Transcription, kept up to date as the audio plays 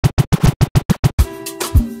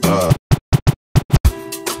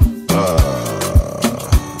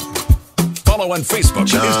Follow on Facebook,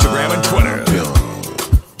 Instagram, and Twitter.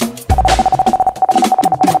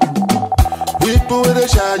 People with the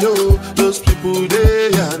shy, yo, those people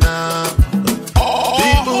they are now.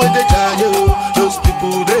 People with the shy, yo, those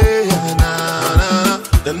people they are now.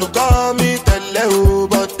 They no call me Teleo,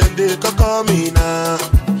 but then they call me now.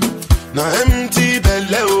 Now empty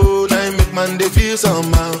belly, now make man they feel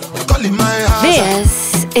somehow. Calling my house.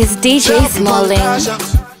 This is DJ Smalling.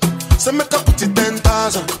 So make up put it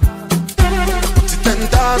 10,000. Put it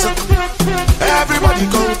 10,000. Everybody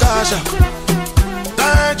come cash out.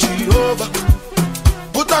 Thank you over.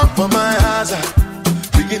 Put up for my hazard.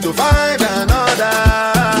 Begin to find another.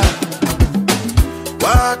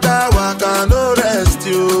 Waka waka no rest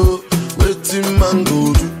you. Waiting man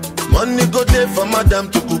go do. Money go there for madam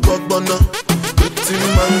to cook up bono. Waiting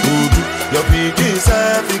man go do. Your big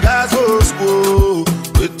self the gas go school.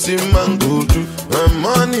 Waiting man go do. When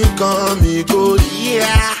money come me go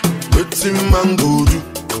yeah. Waiting man go do.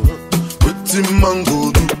 Waiting man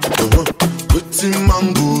go do. Waiting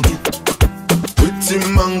man go do. Waiting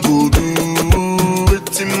man go do.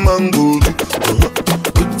 Waiting man go do.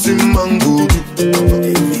 Waiting man go do.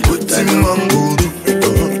 Waiting man go do.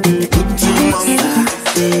 Waiting man go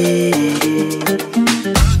do.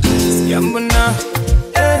 Yambuna,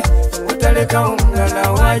 utaleka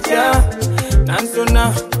umlala waja.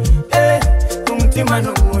 Nansona, umutima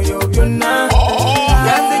no moyo byonna.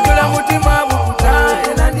 Yazijula mutima bukuta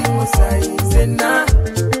elandi musayizena.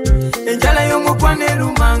 Enjala y'omukwane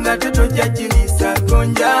lumanga tetojja kirisa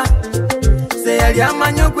gonja. Seyali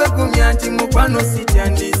amanyo gwegumya nti mukwano sitya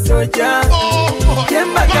ndi soja.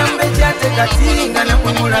 Yemba gambe kyatekati na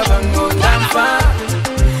kumulaba ngonda nfa.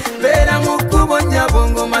 Beera mukubo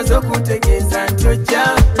nyabongo maze okutegeeza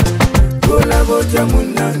ntyoja. Gola botya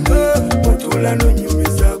munange otula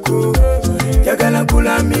nonyumizako. Jagala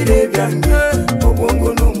kulamira ebyange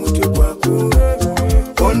obwongo n'omutwe gwako.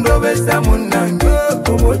 Ondobesa munange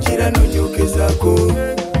obokira nonyokezako.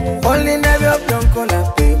 Olina by'obyonkola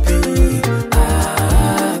baby.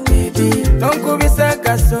 Ah baby. Nonkubisa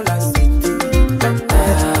kasola city.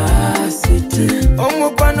 Ah city.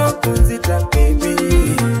 Omukwano kunzita baby.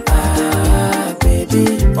 Ah baby.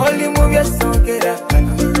 Oli mubyesongera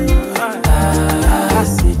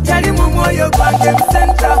yali mu mwoyo gwange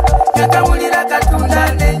msenta. Yakamulira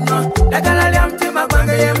katunda nenywa. Dagala lya mtima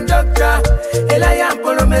gwange ye mdokta. Ela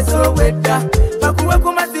yampolomesa obwedda. Bakuwe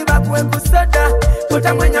ku mazzi bakuwe ku soda.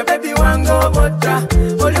 Otamwenya baby wange obota.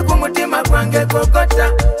 Oli ku mutima gwange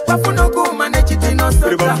kokota. Wafuna okuuma n'ekitino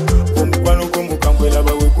sota. Omukwano gw'omukambwera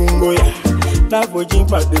bawe kungoya. Nabo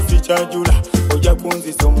jimpadde sikyajula. Ojja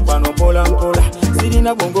kunzisa omukwano mpola mpola.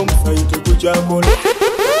 Sirina bwongo musayi tekukyakola.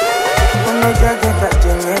 Ono jagenda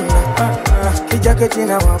jengenda.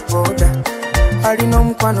 Kijaketina wapoda. Alina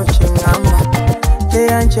omukwano kyengamba.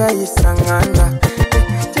 Teyankyayisa nganda.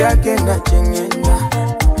 Jagenda jengenda.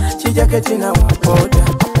 Kijaketina wapoda.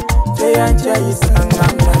 Teyankyayisa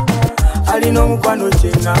nganda. Alina omukwano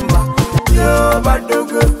kyengamba. Yo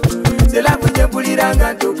badogo. Selaku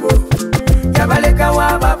gyempuliranga ntogo. Yabaleka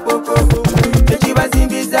wabapoko.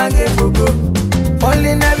 Tekibazimbizanga embogo.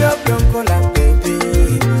 Olina by'obyonkola baby.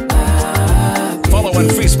 Follow on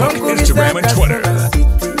Facebook, Instagram, and Twitter.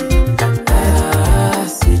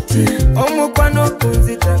 Omukwano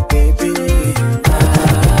kunzita baby.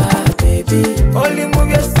 Baby. Oli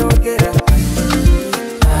mubyesongera.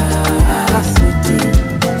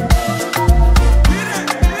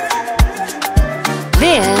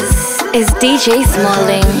 This is DJ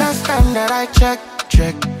Smalling. Last time that I check.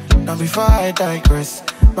 Now before I digress,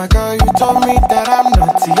 my girl, you told me that I'm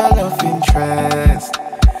not your love interest.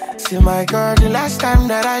 See my girl, the last time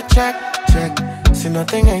that I check. See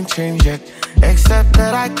nothing ain't changed yet, except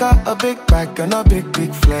that I got a big bag and a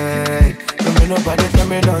big flag. Don't be nobody tell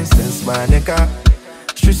me nonsense, my nigga.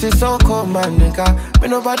 Streets is so cold, my nigga. Me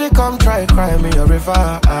nobody come try cry me a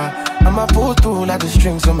river. I'ma pull through like the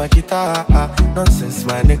strings on my guitar. Nonsense,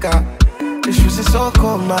 my nigga. The streets is so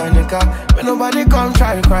cold, my nigga. Me nobody come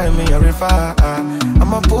try cry me a river.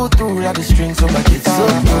 I'ma pull through like the strings on my guitar. So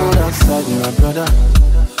cold outside, my brother.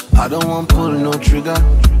 I don't want pull no trigger.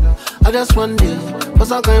 I just want this,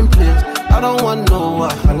 cause I can't play. I don't want no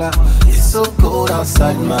wahala. It's so cold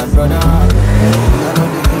outside, my brother. I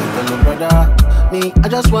don't need no brother. Me, I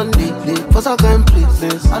just want this, cause I can't play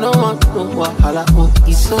this. I don't want no wahala. Oh,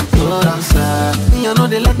 it's so cold outside. Me, I know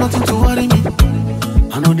they like nothing to worry me.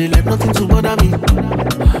 I know they like nothing to bother me.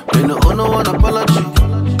 Me no owe no one apology.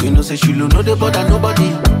 You know say she know they bother nobody.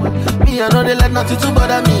 Me, I know they like nothing to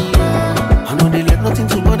bother me. I know they like nothing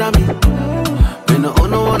to bother me. Me no owe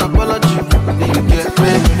no one apology. You get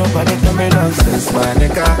me? Nobody tell me nonsense, my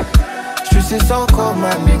nigga. Streets pussy so cold,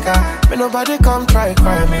 my nigga. May nobody come try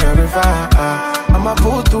cry me a river. I'ma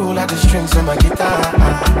pull through like the strings on my guitar.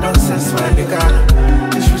 Nonsense, my nigga.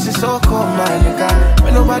 This pussy so cold, my nigga.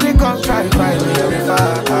 May nobody come try cry me a river.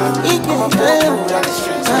 I'ma pull through like the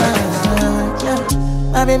strings on my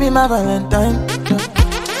guitar. My baby, my Valentine.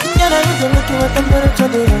 Yeah, now you can look at what temperature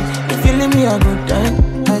they is. If you leave me a good time,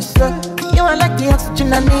 I swear. You are like the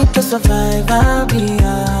oxygen I need to survive, I'll be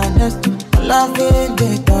honest. Loving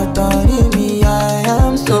the thought of me, I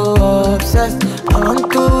am so obsessed. I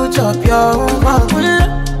want to chop your heart.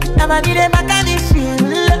 Never did it back at this shit.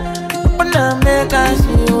 Open up, make us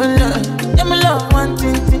see. Yeah, my love, one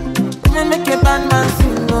thing. Me make a bad man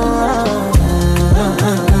sing.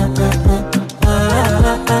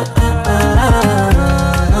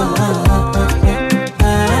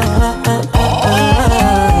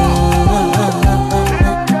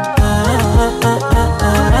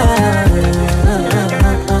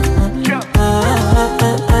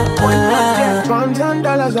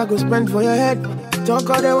 I go spend for your head. Talk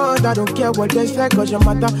all they want, I don't care what they say. Cause your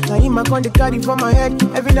matter, now in my con they carry for my head.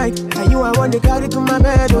 Every night, and you I want to carry to my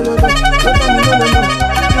bed. Oh no, no, don't tell me no, no, no.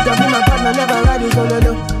 You can be my partner, never ride it solo,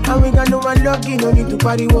 no. And we got no one lucky, no need to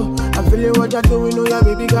party, whoa. I feel it, what you're doing, know ya,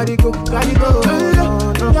 baby, gotta go.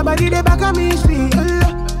 Oh, no. Your body, they back at me, see,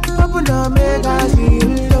 open up, make I see,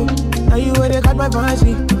 now you where they got my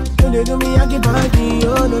fancy. When they do me, I keep party,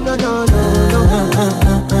 oh, no, no, no, no.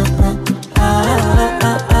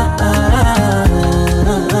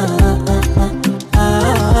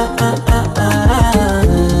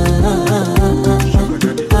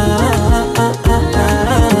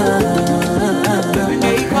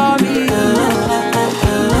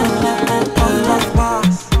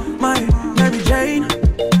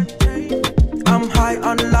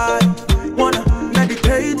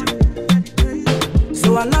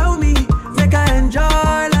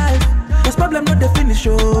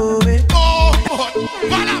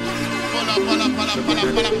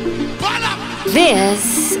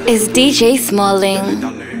 This is DJ Smalling.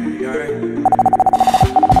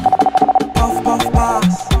 Puff, puff,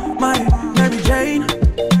 pass, my Mary Jane.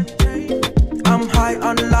 I'm high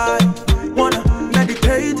on life, wanna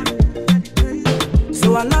meditate.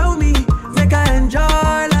 So allow me, make I enjoy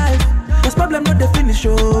life. Cause problem not the finish,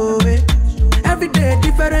 oh, eh. Every day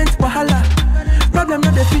different wahala. Problem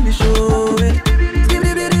not the finish, oh, eh.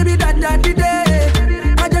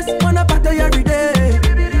 I just wanna party every day.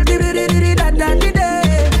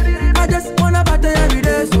 I just wanna party every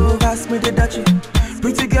day. So pass me the dutchie.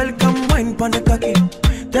 Pretty girl, come wine pon the cocky.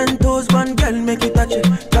 10 toes, one girl, make it touch it.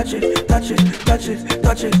 Touch it, touch it, touch it,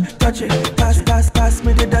 touch it, touch it. Pass, pass, pass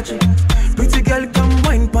me the dutchie. Pretty girl, come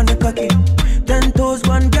wine pon the cocky. 10 toes,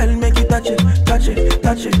 one girl, make it touch it. Touch it,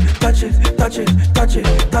 touch it, touch it, touch it, touch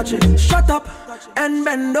it, touch it. Shut up and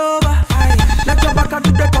bend over. Let your back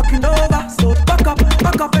do the talking over. So back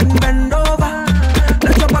up and bend over.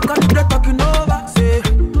 Let your back do the talking over. Say,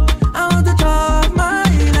 I want to chop my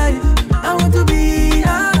life. I want to be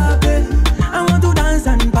happy. I want to dance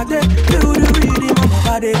and party. Feel the rhythm of my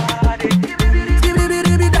body.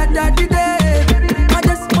 I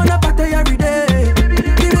just wanna party every day.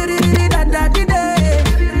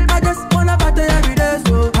 I just wanna party every day.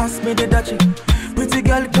 So pass me the dutchie. Pretty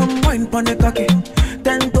girl, come wine pon the cocky.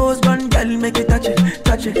 10 toes, one girl, make it touch it,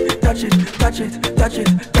 touch it, touch it, touch it, touch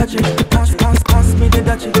it, touch it. Pass, pass, pass me the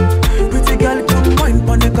dutchie. Pretty girl, come wine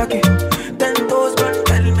pon the cocky. 10 toes, one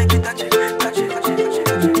girl, make it touch it, touch it, touch it,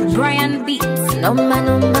 touch it. Brian Beats. No ma,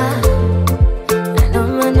 no ma, no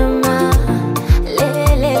ma, no ma, le,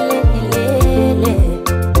 le, le, le, le.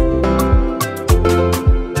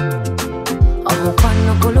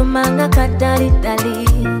 Omukwano kulumanga kadali dali.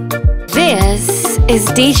 This is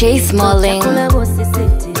DJ Smalling.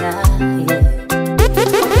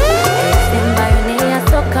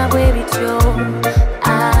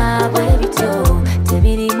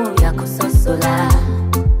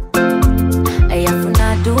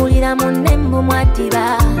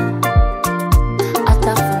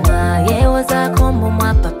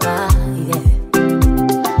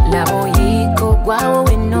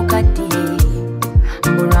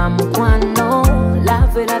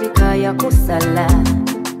 Kusala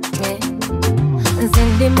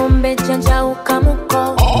Nzindi mumbe janja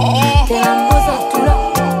ukamuko Telambuza tulo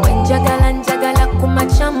Wenjagala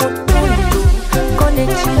kumacha mutundu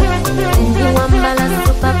Konechi Ndi wambala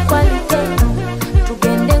super quality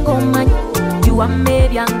Tugende ngomanyi Juwame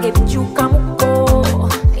byange bichuka muko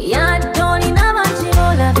Ya doli na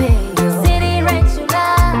machirola be City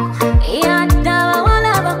regular Ya dawa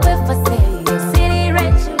wala bakwefa say City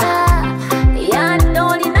regular Ya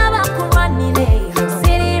doli na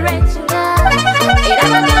City regular, ira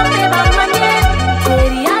magambe bamanye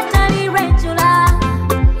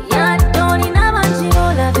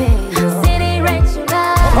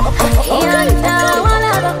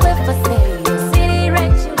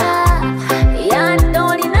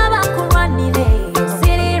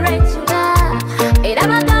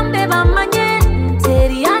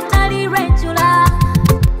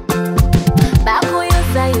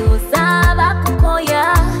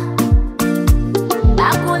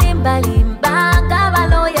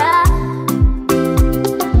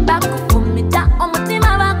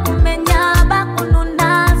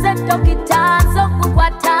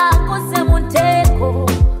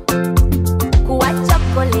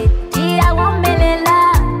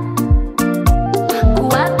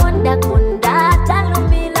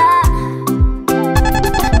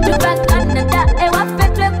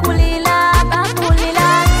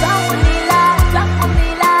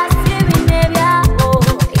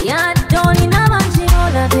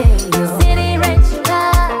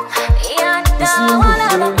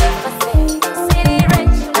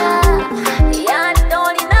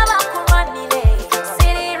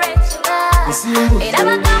Era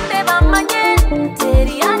bakambe bamanye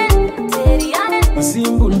teriane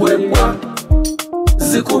Bwebwa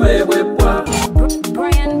zikube bwebwa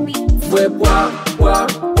Brian B. Bwebwa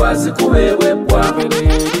zikube bwebwa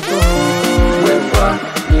Bwebwa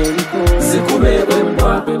zikube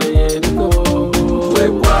bwebwa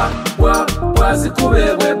Bwebwa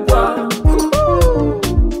zikube bwebwa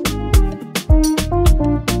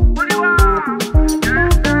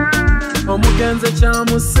Omugenze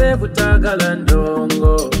kyamuse butagala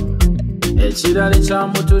ndongo Ekirale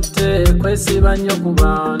kyamututte kwesiba nnyo ku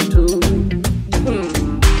bantu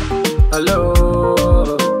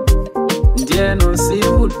Hello Ndieno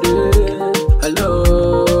nsibudde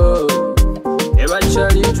Hello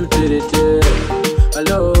Ebakyali tuterete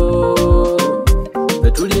Hello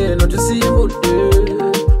Betuli eno tusibudde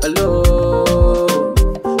Hello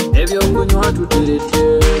Ebyokunywa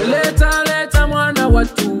tuterete Leta mwana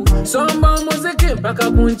wattu Somba muziki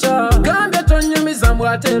mpaka kuncha Gambye tonyumiza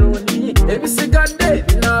mbwateroni Ebisigadde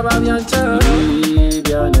binaba byancha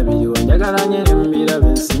Byana biyiwa njagala nyerembira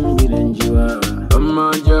bensimbire njiwa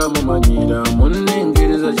Amanja mumanyira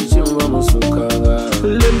munengeriza kikimuba musukaga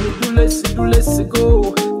Let me do let's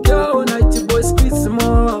go Girl night boy speed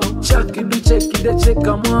small Check it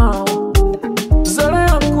come out Zara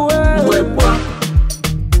yankuwe Bwebwa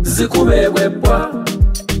zikube bwebwa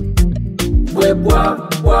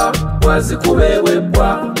Bwebwa zikube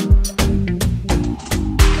bwebwa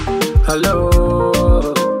Hello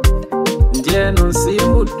Ndieno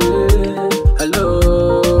nsimbudde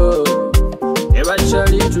Hello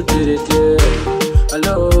Ebakyali tuterete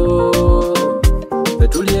Hello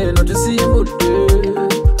Betuli eno tusimbudde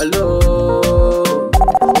Hello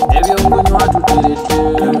Ebyokunywa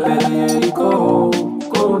tuterete Empeyeriko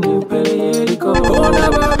Empeyeriko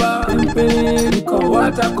Kona baba Empeyeriko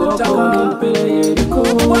Watakotaka Empeyeriko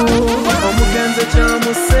Omugenze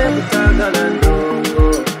kyamuse butagala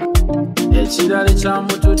ndongo Ekirale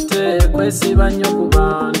kyamututte kwesiba nnyo ku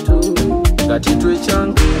bantu Kati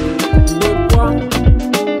twekyange Bwebwa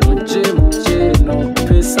mujje no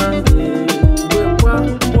twesange Bwebwa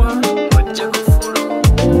mujje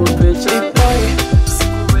kufulu Twekyange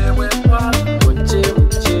zikube bwebwa mujje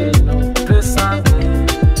no twesange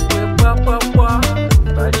Bwebwa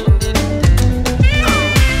balindiridde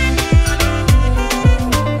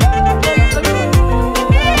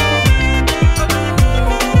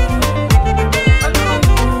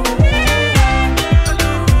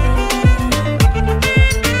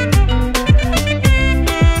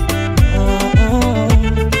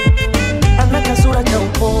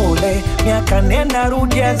Miaka nenda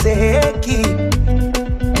rudi azeeki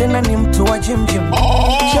Tena ni mtu wa jimjim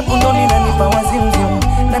Shepu ndo linanipa wazimzim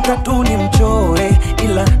Na tatu ni mchore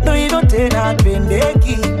Ila ndo hilo tena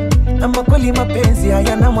pendeki Ama kweli mapenzi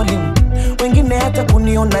hayana mwalimu Wengine hata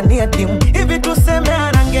kuniona ni adimu Hivi tuseme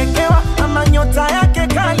anangekewa Ama nyota yake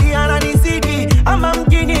kali ananizidi Ama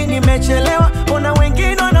mjini nimechelewa Ona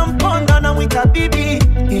wengine wanamponda na mwita bibi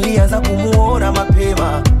Ilianza kumuona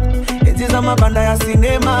mapema Enzi za mabanda ya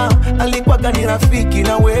sinema Alikuwaga ni rafiki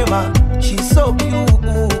na wema She's so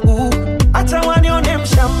cute Acha wanione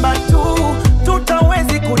mshamba tu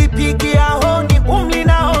Tutawezi kulipigia honi Umli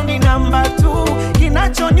na honi namba 2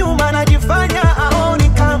 Kinacho nyuma najifanya aoni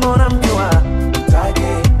Kama unamjua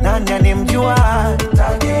Tage Nani anemjua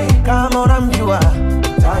Tage Kama unamjua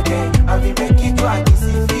Tage Avipe kichwa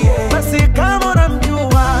kisifie Basi kama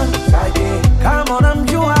unamjua Tage Kama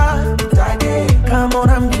unamjua Tage Kama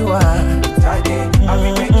unamjua Tage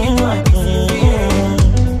Avipe kichwa kisifie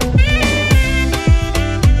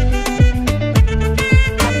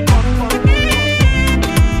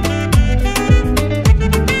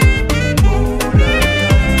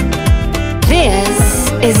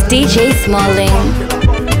This is DJ Smalling.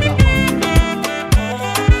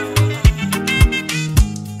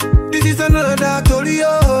 This is another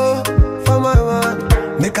Tolio for my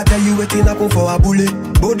man. Make I tell you waiting happen for a bullet.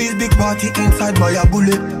 But this big party inside my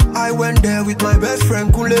bullet. I went there with my best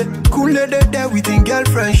friend Kule. Kule they there with his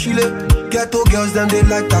girlfriend Shile. Ghetto girls them they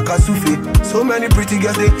like Takasufi. So many pretty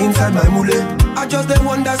girls they inside my mule. I just the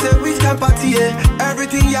one that say which can party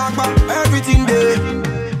everything yakba, everything there.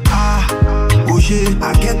 Oh shit,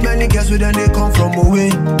 I get many girls with them they come from away.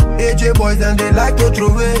 AJ boys and they like to throw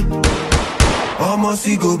away. Almost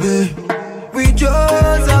go be. We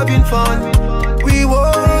just having fun. We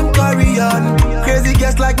won't carry on. Crazy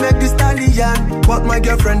girls like make this stallion. But my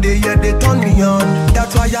girlfriend they they turn me on.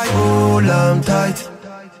 That's why I hold on tight.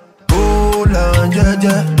 Hold on,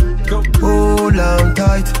 yeah. Hold on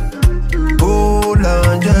tight. Hold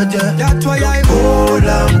on, yeah. That's why I hold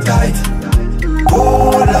on tight.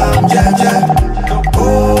 Hold on, yeah.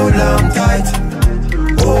 Hold on tight.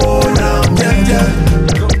 Hold on, yeah.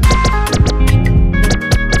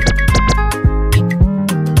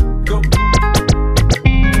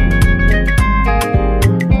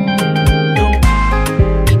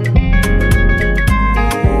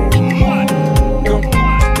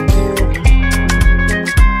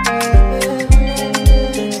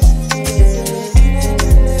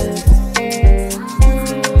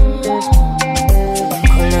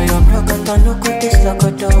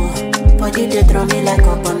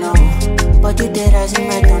 you there as in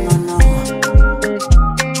my don't know.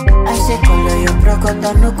 I say color your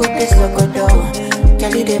brocodo, no go taste locodo.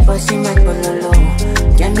 Kelly de bossy my pololo.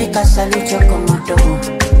 Can make a salute your comodo.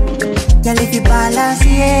 Girl, if you balance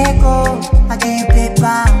Diego, I give you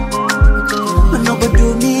paper. No go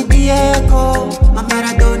do me Diego, my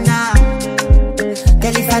Maradona.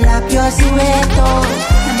 Girl, if I lap your siweto,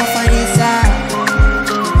 I'm a farisa.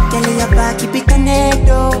 Girl, your back keep it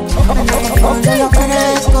connected. And I follow your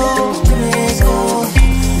fresco.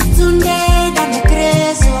 Today, that me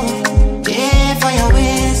creso. Pay for your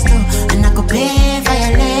waist, and I go pay for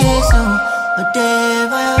your lace. Pay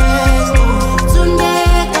for your waist.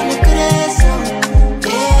 Today, that me creso.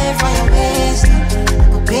 Pay for your waist, I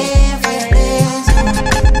go pay for your lace.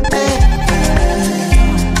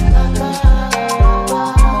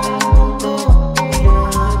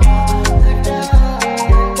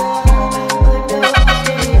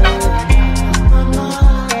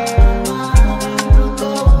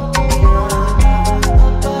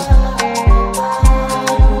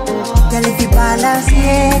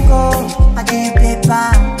 Diego, I give you paper.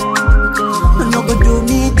 No go do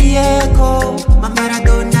me Diego, my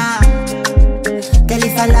Maradona. Girl,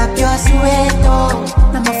 if I lap your sueto,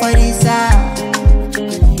 I'm a farisa.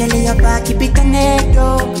 Girl, your back keep it connected,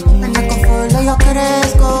 and I can follow your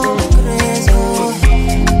cresco.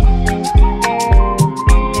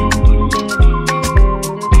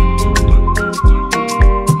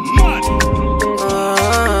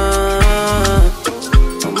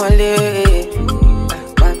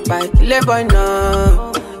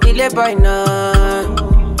 Delay boy now.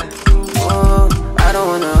 Oh, I don't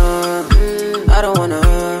wanna.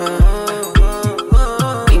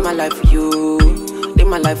 Live my life for you, live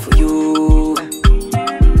my life for you.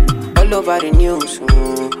 All over the news,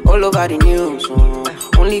 all over the news.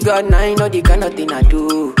 Only God now know the kind of thing I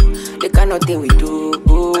do, the kind of thing we do.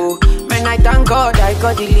 Man, I thank God I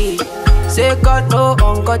got the lead. Say God no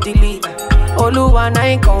ungodly. Oluwa na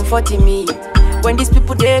ain't comforting me. When these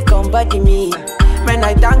people they come body me. Man,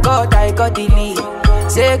 I thank God I got the lead.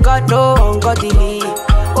 Say God no ungodly.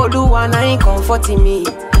 Oluwa na ain't comforting me.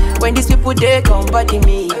 When these people they come body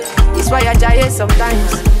me. It's why I die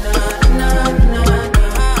sometimes.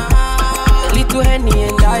 A little Henny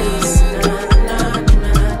and ice.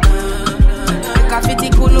 Make a fitty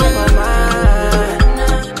cool over my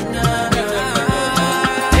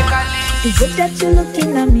Is it that you're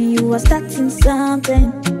looking at me? You are starting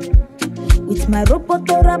something. With my robot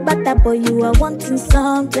or a bata boy, you are wanting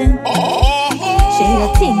something. Share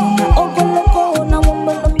your thing on my ogoloko, na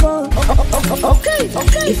wombolombo. Okay.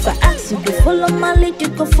 If I ask you to follow my lead, you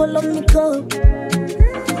can follow me, go.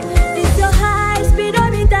 This your high speed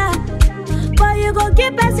on it, but you go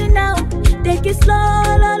keep passing now. Take it slow,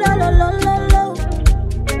 low.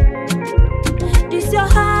 This your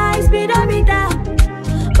high speed on it,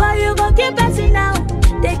 but you go keep passing now.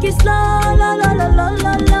 Take it slow, low.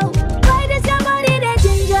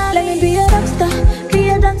 Let me be a rockstar, be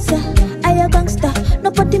a dancer, I a gangster,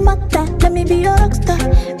 nobody matter. Let me be a rockstar,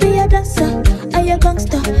 be a dancer, I a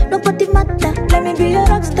gangster, nobody matter. Let me be a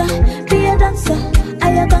rockstar, be a dancer, I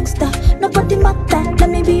a gangster, nobody matter. Let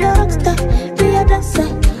me be a rockstar, be a dancer,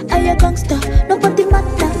 I a gangster, nobody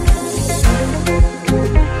matter.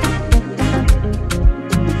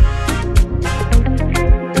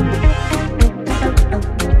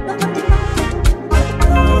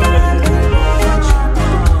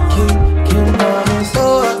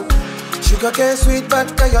 Sugar cane sweet, but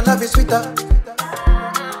your love is sweeter.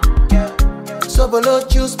 So below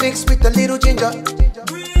juice mixed with a little ginger.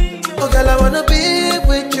 Oh girl, I wanna be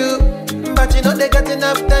with you, but you know they got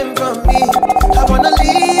enough time from me. I wanna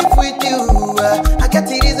live with you. I get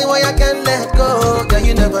the reason why I can't let go. Girl,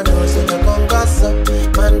 you never know, so you gon' gossip.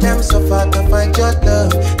 Man, them so far to find your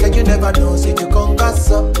love. Girl, you never know, so you gon'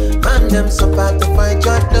 gossip. Man, them so far to find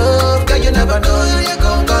your love. Girl, you never know, so you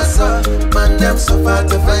gon' gossip. Man, them so far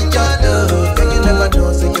to find your love. Girl, you never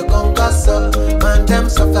know, so you gon' gossip. Man, them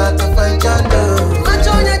so far to find your love. Match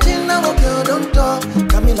on your chin, now girl, don't talk.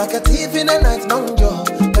 Got me like a thief in the night, long jaw.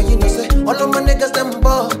 Girl, you know, say, all of my niggas, them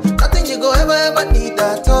ball. Nothing you go ever need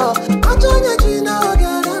at all. Match on your chin, now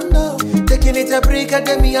girl, don't know. Taking it a break, and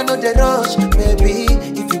then me, I know the rush. Baby,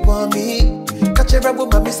 if you want me, catch a rebel,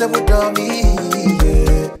 mommy, say, what on me,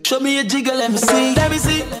 yeah. Show me a jigger, let me see.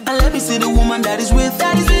 And let me see the woman that is with.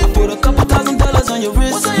 I put a couple $1,000 on your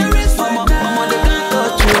wrist. What's on your wrist? Mama, they can't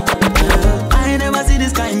touch you. I ain't never see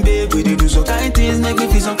this kind, babe. We do some kind things, make me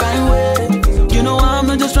feel some kind way. You know I'm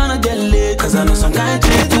not just tryna get laid, cause I know some kind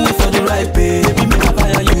things do it for the right pay. Baby, make I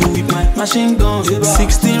fire you with my machine gun.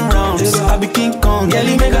 16 rounds, I be King Kong.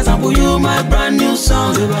 Girlie, make I sample you my brand new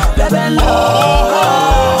song. Baby,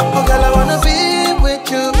 love. Oh, girl, I wanna be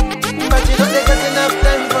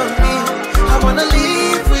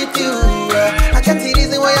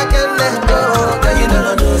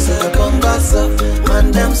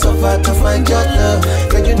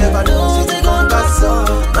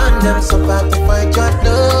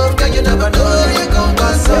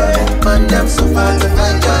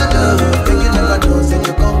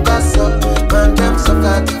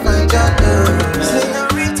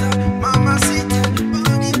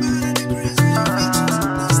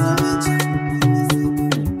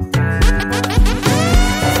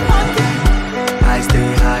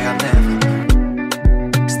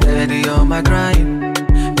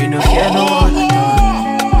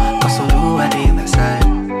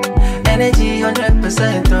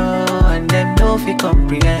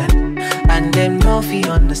comprehend. And them no fee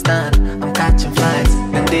understand. I'm catching flights,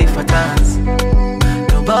 and they for dance.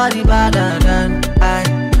 Nobody better than I.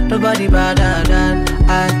 Nobody better than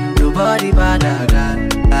I. Nobody better than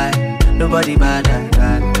I. Nobody better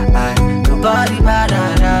than I. Nobody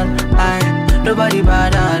better than I. Nobody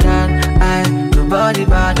better than I. Nobody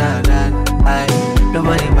better than I.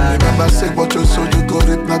 Nobody better. Remember, say what you sow, you got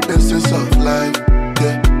it, not basis of life.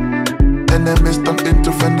 Yeah. Enemies turn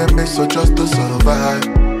into frenemies, so just to survive.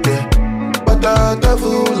 Yeah. But the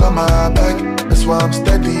devil on my back, that's why I'm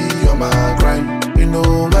steady on my grind. You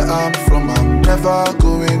know where I'm from, I'm never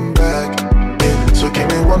going back. Yeah. So give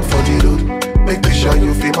me one for the road. Make sure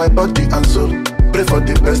you feel my body and soul. Pray for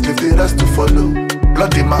the best, leave the rest to follow.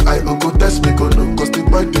 Blood in my eye, oh go test me, go no, cause the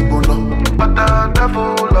boy they go no. But the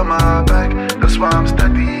devil on my back, that's why I'm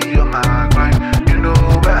steady on my grind. You know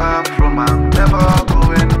where I'm from, I'm never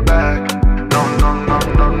going back. No, no, no,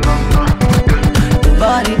 no, no, no.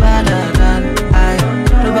 Nobody better than I.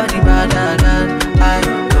 Nobody better than I.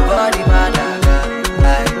 Nobody better than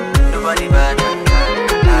I. Nobody better than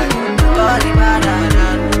I. Nobody better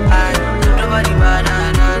than I. Nobody better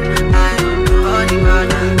than I. Nobody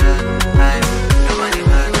better than I. Nobody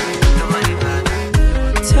better. Nobody better.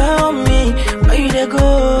 Tell me where you dey go?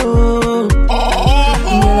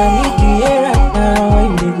 Girl, I need you here right now. Where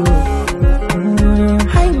you dey go?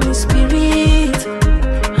 Hide me spirit,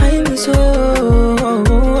 hide me soul.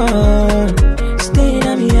 Staying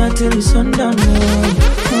on me until the sundown.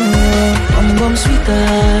 I'm gonna sweeter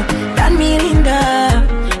than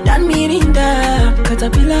Mirinda,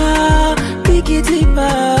 Caterpillar, pick it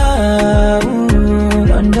deeper.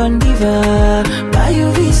 London diva, buy you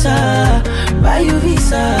visa,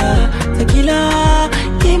 tequila,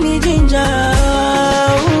 give me ginger.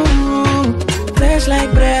 Fresh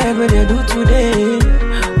like bread, what they do today.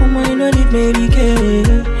 Woman, you know need Mary Kay.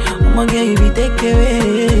 Woman, girl, you be take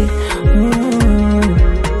away.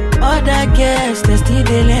 All that gas, they still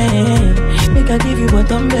delay. Make I give you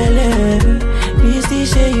bottom belly. Please still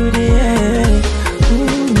share you there.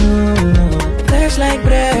 Fresh like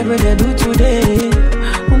bread, what they do today.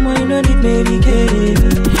 Woman, you know need Mary Kay.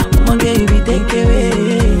 Woman, girl, you be take away.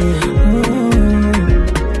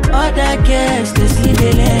 All that gas, they still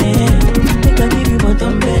delay. Make I give you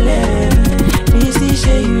bottom belly. Please still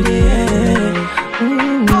share you there.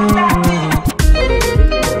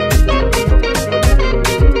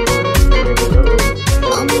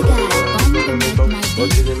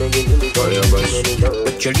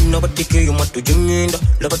 Chelina batike yo matujinda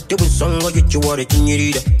la bate busanga yichiware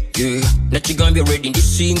chinyirida yeah nachigambye ready ndi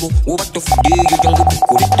single wo batofide yo jangu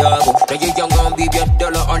kukuridabo na ye yangambi bya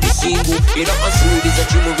dollar on the single ira ansubiza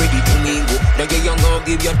chimu ready to mingle na ye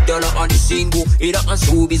yangambi bya dollar on the single ira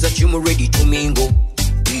ansubiza chimu ready to mingle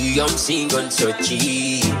I'm single so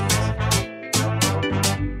chi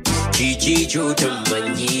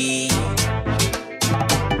chutamani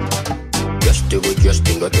just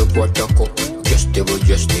got the protocol. Just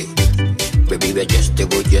baby, we just got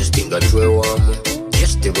the warm.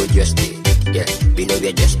 Just yeah. We know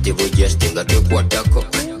we just got the protocol.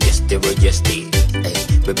 Just hey,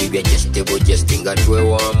 baby, we just got the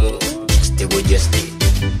warm. Just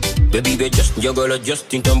baby, we just juggle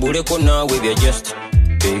just in tambure kona we be just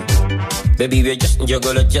hey. Baby, we just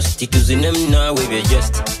juggle just to them now we be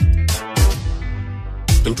just.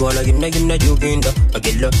 Ntwala gina joginda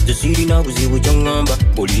agella the city now uzi ujangamba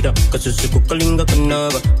bolida kasusiku kalinga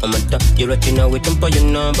kanaba amanta yuratina wetampa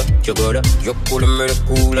yanamba chagora yokula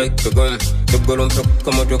miracle like a gun the golon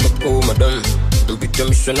kama doka ko madam mpita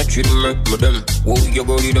misana chirme madam wo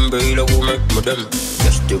yogori dembela wo madam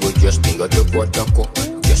just got the protocol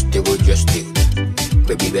just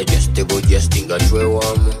baby we just got the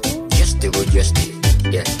warm just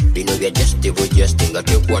yeah we know we just got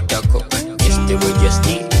the protocol just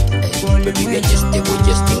hey, baby, we just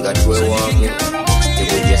got to warm.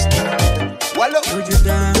 Would you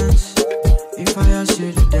dance if I asked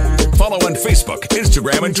you to dance? Follow on Facebook,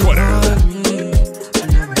 Instagram, and Twitter.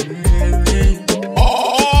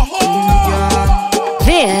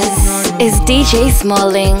 This is DJ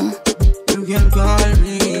Smalling. You can call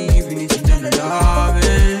me even if you don't love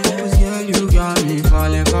it. 'Cause girl, you got me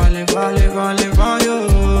falling for you.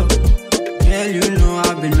 Girl, you know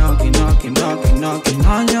I've been knocking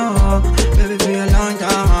on you. Baby, for a long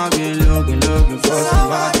time I've been looking for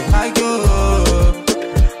somebody like you.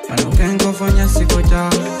 I don't can go for your sikota.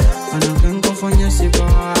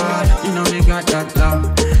 You know me got that love.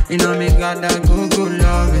 You know me got that good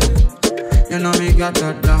loving. You know me got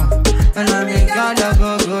that love. You know me got that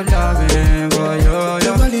good loving. Boy, yo.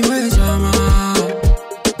 Body way shama.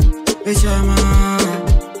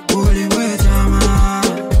 Holy way.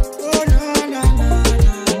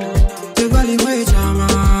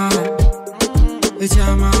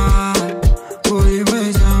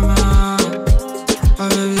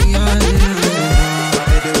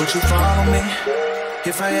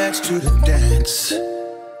 if I asked you to dance?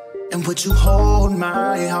 And would you hold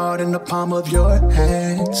my heart in the palm of your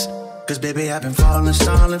hands? Cause baby, I've been falling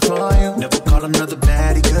silent for you. Never call another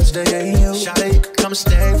baddie cause they ain't you. Shawty, you can come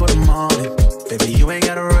stay for the morning. Baby, you ain't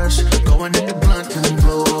gotta rush. Go and hit the blunt and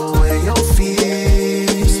blow away your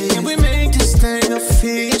fears. Can we make this thing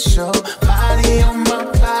official? Body on my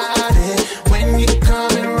body. When you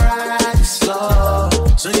come and ride it slow,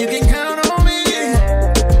 so you can count on me,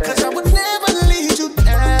 cause I would never lead you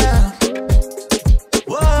down.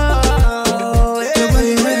 Whoa, yeah.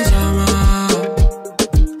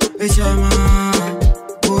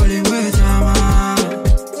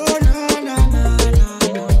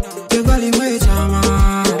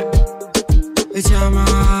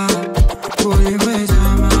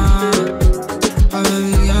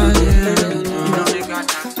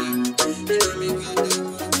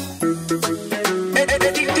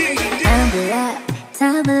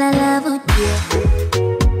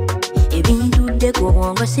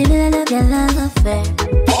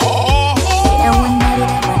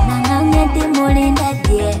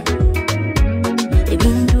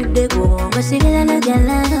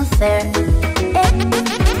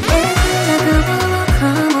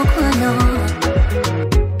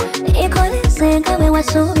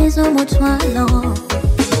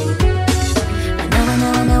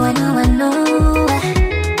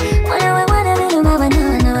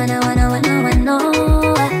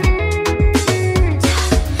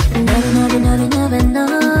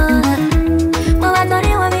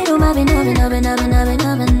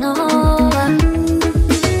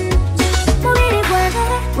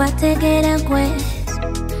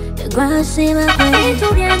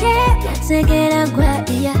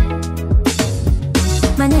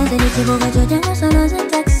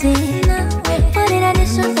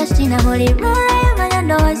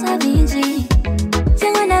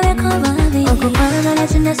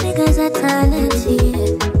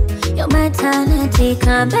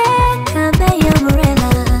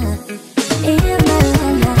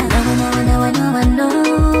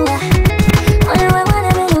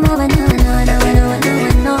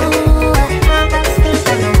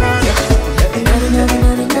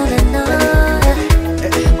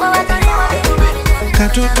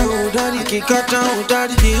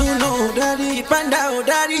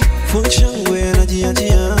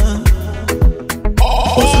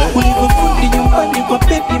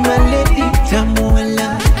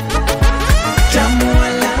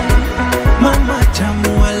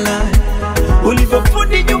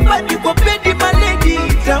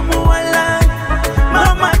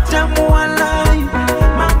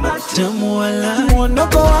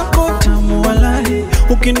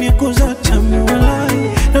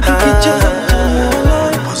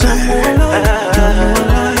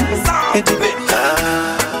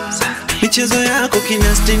 Michezo yako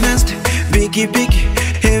kinasti nasti, bigi bigi,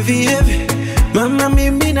 heavy heavy, mama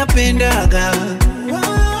mimi napendaga.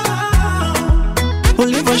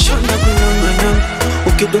 Ulivoshona kuna manana,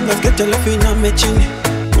 ukidunga skete alafu iname chini,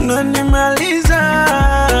 unanimaliza.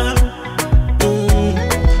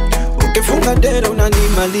 Ukifunga dera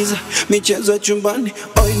unanimaliza, michezo chumbani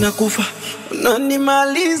oh inakufa,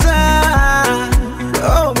 unanimaliza.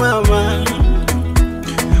 Oh mama,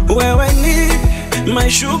 wewe ni my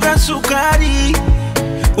sugar sukari,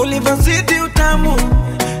 ulivozidi utamu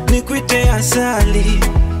nikuite asali.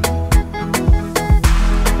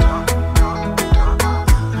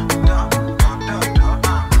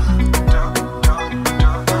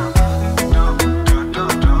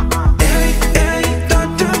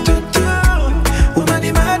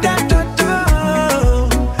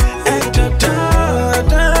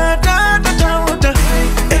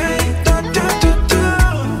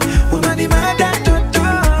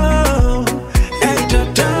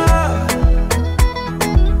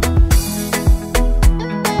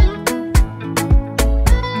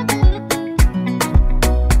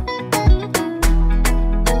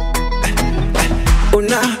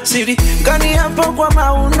 Siri gani hapo kwa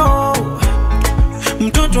mauno,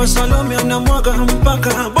 mtoto wa Salome anamwaga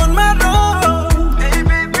mpaka bon maro. Hey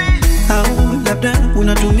baby, au labda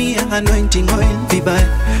unatumia anointing oil vibaya,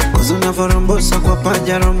 cause unavorombosa kwa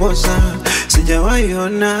paja rombosa, sijawahi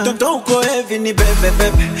ona. Toto uko heavy ni bebe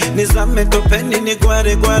bebe, nizame topeni ni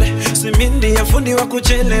gware gware, simindi ya fundi wa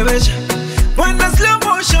kuchelewesha, wana slow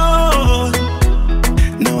motion.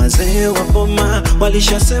 Na wazee wa boma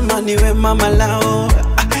walishasema niwe mama lao,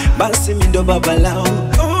 basi mi ndo baba lao.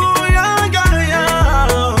 Oh yeah yeah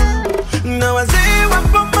yeah. Na wazee wa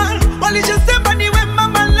boma walishasema niwe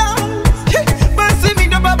mama lao, basi mi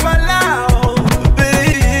ndo baba lao.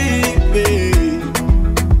 Baby,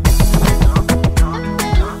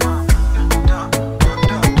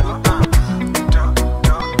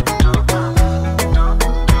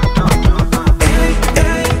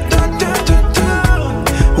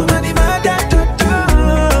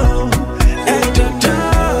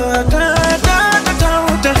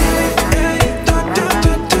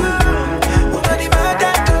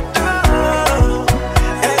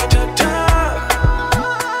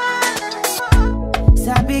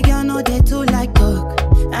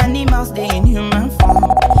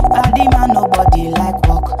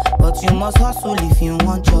 must hustle if you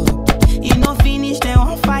want job. You no finish, they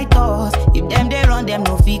won't fight us. If them they run, them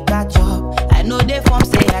no fit catch up. I know they form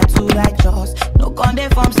say I too righteous. No con they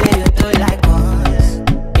form say you too like us.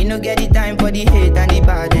 Me no get the time for the hate and the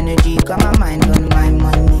bad energy. Got my mind on my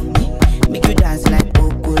money. Make you dance like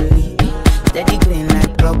broccoli. Steady green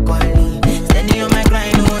like broccoli. Steady on my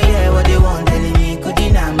grind, oh yeah, what they want telling me. Could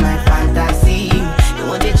deny my fantasy. They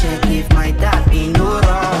want to check if my tap be no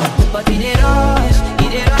wrong. But it they rush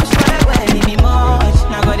well, it be much.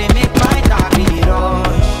 Now gotta make my tap be the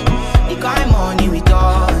rush. The kind money we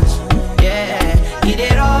touch, yeah. It they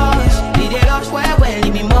rush well,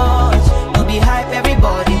 it be much. No be hype,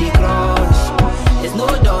 everybody they crush. There's no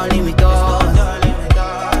darling with us.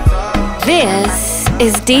 This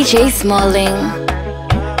is DJ Smalling.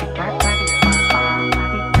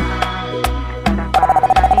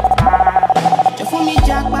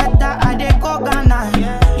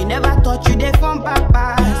 You never thought you dey from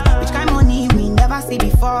papas. Which kind money we never see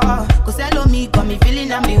before. Cause hello me, got me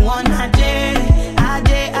feeling I'm the one. Ajay.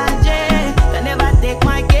 Can never take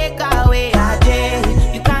my cake away. Ajay,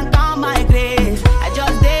 you can't count my grace. I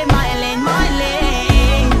just did my lane.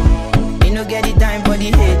 You no get the time for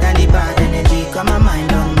the hate and the bad energy. Got my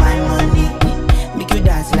mind on my money. Make you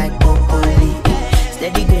dance like broccoli.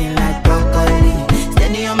 Steady green like broccoli.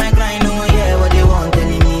 Steady on my grind, oh yeah, what they want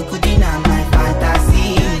telling me. Could deny my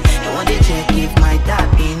fantasy. They want to check if my tap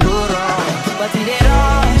be no wrong. But it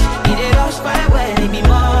they rush quite well, it be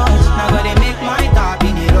much. Now gotta make my tap be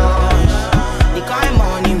the rush. The kind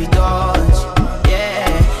money we touch, yeah.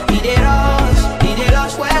 It they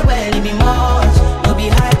rush quite well, it be much. No be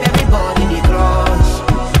hype, everybody they crush.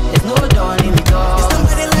 There's no darling with us.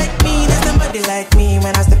 There's somebody like me.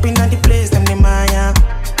 When I step in on the place, them the Maya.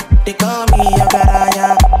 They call me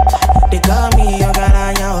Yogaraya. They call me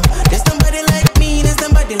Yogaraya. There's somebody like me.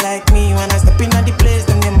 When I step in on the place,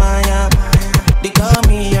 them the Maya. They call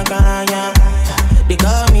me Yogaraya. They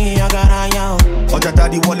call me Yogaraya. Oja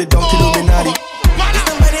daddy wallet down Illuminati. There's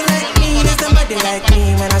somebody like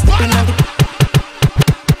me. When I step in on the.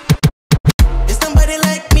 There's somebody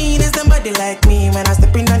like me. When I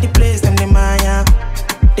step in on the place, them the Maya.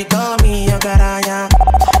 They call me Yogaraya.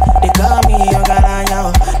 They call me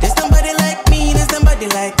Yogaraya. There's somebody like me.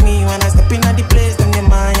 When I step in on the place, them the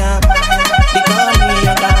Maya. They call me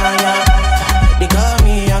Yogaraya. They call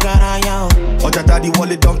me Yogaraya. Oja daddy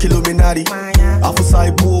wallet down Illuminati. Afu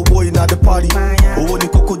side boy in at the party. Oh, ni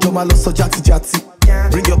koko joma lo so jati.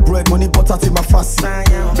 Bring your bread, money, butter to my fancy.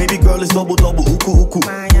 Baby girl is double, uku.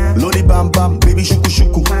 Lodi bam bam, baby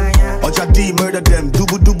shuku. Oja D murder them,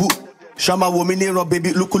 dubu. Shama woman here,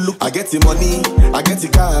 baby, look. I get the money, I get the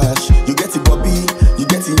cash. You get the Bobby, you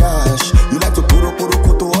get the ash. You like to puro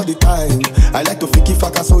koto all the time. I like to fiki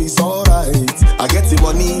faka, so it's alright. I get the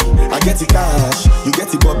money, I get the cash. You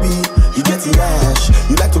get the Bobby, you get the ash.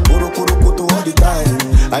 You like to puro koto all the time.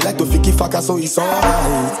 I like to fiki faka, so it's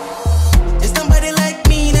alright. There's somebody like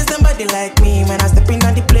me. When I step in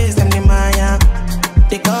on the place, them the Maya.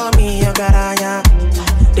 They call me Yogaraya.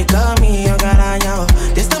 They call me Yogaraya.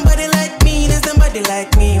 There's somebody like me.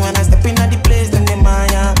 When I step in on the place, them the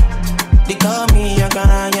Maya. They call me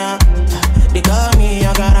Yogaraya. They call me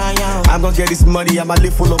Yogaraya. I'm gonna get this money, I'ma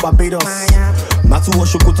live full of Barbados. Matu wa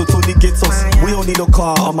shokoto to the gates us. We don't need no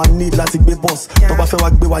car, I'ma need like big boss. Toba fe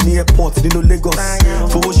wagbe wa ni airport, ni no Lagos.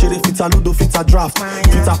 For what shit if it's a Ludo, fit a draft.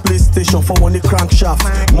 Fit a PlayStation for one crankshaft.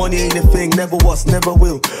 Money ain't a thing, never was, never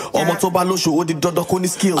will. Omo toba lo show, the dodo koni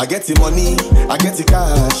skill. I get the money, I get the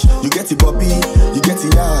cash. You get the Bobby, you get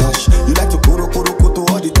the ash. You like to koro koto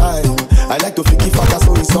all the time. I like to fiki faka,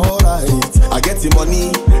 so it's alright. I get the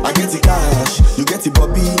money, I get the cash. You get the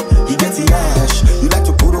Bobby, you get the ash. You like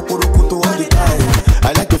to koro koto all the time.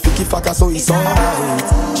 I like to fiki faka, so it's alright.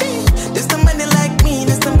 There's somebody like me.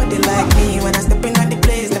 When I step in on the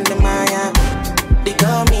place, them the Maya. They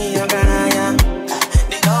call me Yogaraya.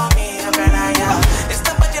 They call me Yogaraya. There's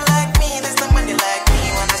somebody like me.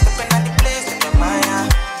 When I step in on the place, them the Maya.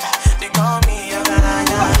 They call me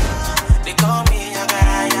Yogaraya. They call me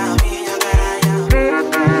Yogaraya.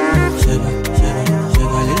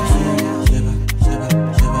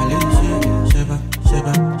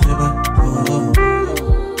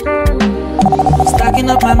 Stacking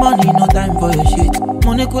up my money, no time for your shit.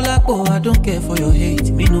 Money kulapo, I don't care for your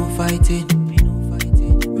hate. Me no fighting.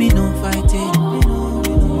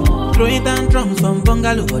 Throwing down drums from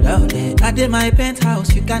bungalow out there. I did my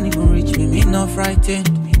penthouse, you can't even reach me. Me no frightened.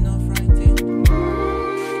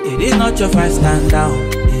 It is not your fight, stand down.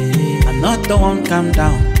 I'm not the one, calm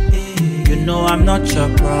down. You know I'm not your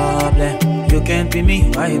problem. You can't be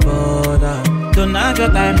me, why bother? Don't have your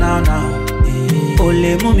time now.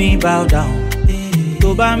 Ole mumi bow down. tó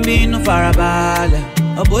bá ń bínú farabalẹ̀,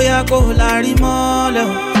 ọ̀bóyá kò lárí mọ́lẹ̀.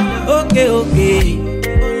 Okay, okay,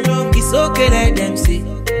 it's okay, let them say.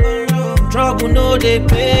 Trouble no dey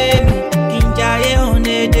pay me, kinjaye on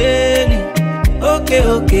a daily. Okay,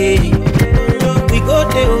 okay, we go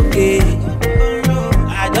dey okay.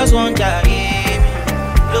 I just want to hear me,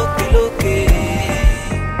 look.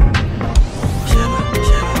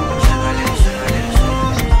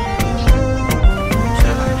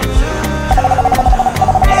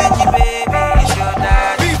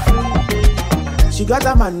 She got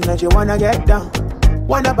a man and she wanna get down.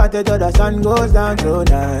 Wanna party till the sun goes down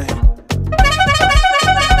tonight.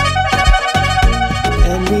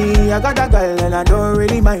 And me, I got a girl and I don't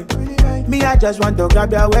really mind. Me, I just want to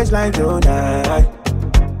grab your waistline tonight.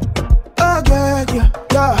 Oh girl, yeah.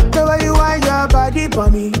 The way you want your body for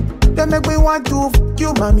me, they make me want to fuck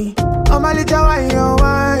you, mommy. I'm a little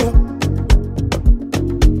wine.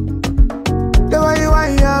 The way you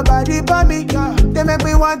want your body for me, they make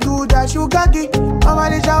me want to dash you cocky. I'm a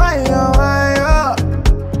little wine.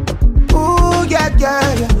 Ooh, yeah.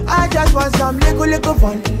 I just want some little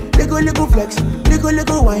fun, little flex,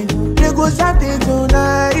 little wine, little something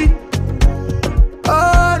tonight.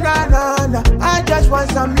 Oh, nah. I just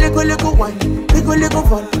want some little wine, little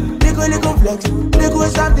fun, little flex, little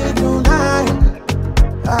something tonight.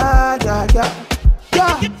 Ah, yeah.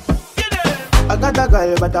 I got a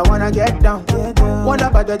girl, but I wanna get down. Wanna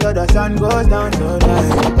party till the sun goes down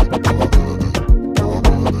tonight.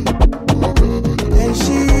 And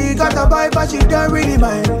she got a boy, but she don't really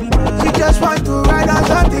mind. She just want to ride on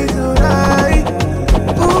something tonight.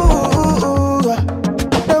 Ooh,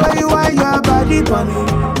 the way you want your body for me,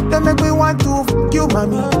 they make me want to fuck you,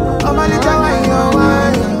 mommy. I'm a little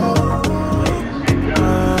wine.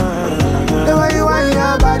 The way you want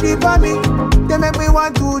your body for me, they make me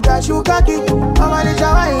want to dash you cocky. I'm a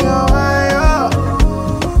little wine.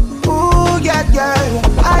 Ooh, yeah.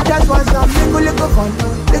 I just want some little fun,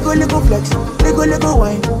 little flex, little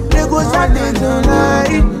wine, little something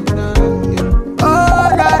tonight. Oh,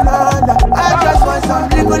 nah. I just want some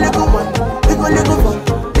little wine, little fun,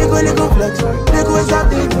 little flex, little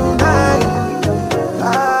something tonight.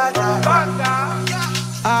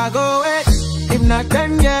 I go wait, if not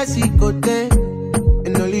 10 years, he go take.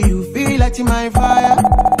 And only you feel like in my fire.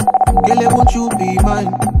 Girl, won't you be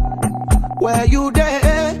mine? Where you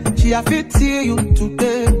there? She a fit see you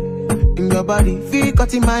today. In your body, feel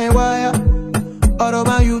cut in my wire. All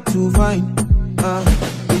over you to find.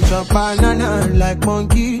 It's a banana like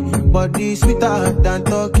monkey. Body sweeter than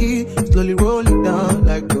turkey. Slowly roll it down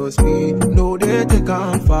like no speed. No, they take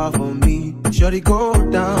on far from me. Shorty go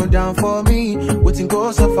down for me. Waiting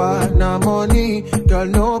go so far, now money. Girl,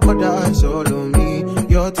 no bother, solo me.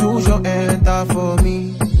 You're too short, enter for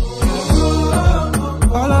me.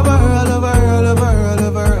 All over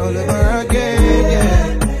again,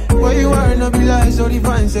 yeah. Where you are, no be like so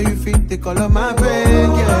divine, so you fit the color of my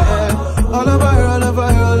brain, yeah. All over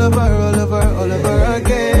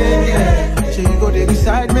again, yeah. So you go there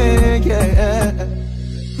beside me, yeah.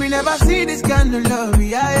 Me never see this kind of love,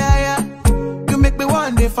 yeah. You make me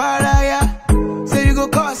one day far higher. Say you go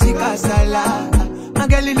cause it casala. My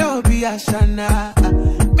girl, you know be a shana.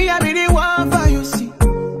 Me, I be the one for you, see.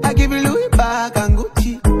 I give you Louis back and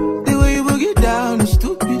Gucci. The way you boogie down is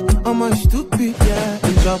stupid. I'm stupid, yeah.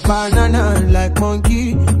 It's a banana like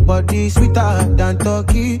monkey. Body sweeter than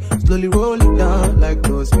turkey. Slowly roll it down like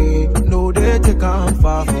no speed. No, they take on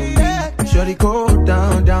far from me. Shorty go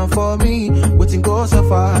down for me. Waiting go so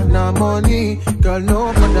far, now money. Girl,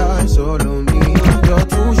 no bother, solo me. You're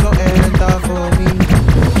too short, enter for me.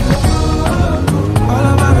 All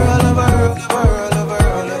over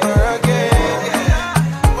again,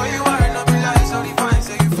 yeah. Where you are, no be like so divine,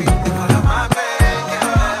 so you fit the color of my bed,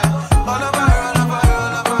 yeah. All over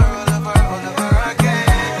again,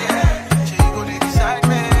 yeah. So you go there beside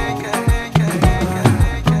me, yeah.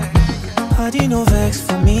 I did no vex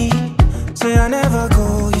for me. Say I never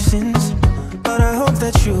go you since, but I hope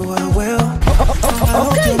that you are well. I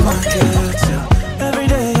hope you might get well. Every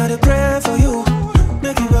day I dey pray for you.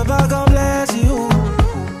 Make you Baba, God bless you.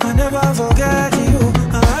 I never forget you,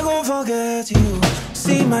 I gon' forget you.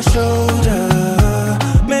 See my shoulder,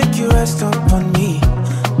 make you rest upon me.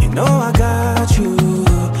 You know I got you,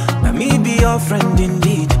 let me be your friend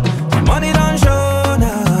indeed. The money don't show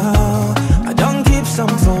now, I don't keep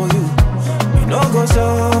some for you. You know go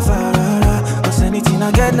so far, cause anything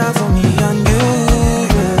I get now for me and you,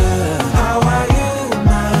 yeah. How are you,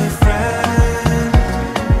 my friend?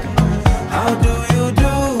 How do you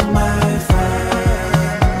do, my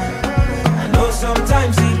friend? I know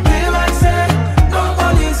sometimes it feel like say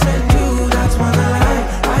nobody send you. That's when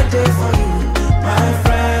I did for you, my friend.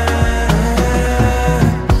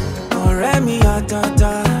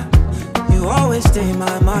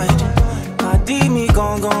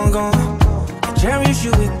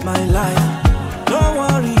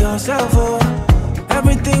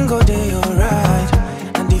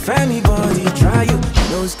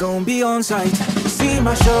 gon' be on sight. See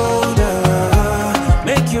my shoulder,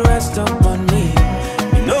 make you rest up on me.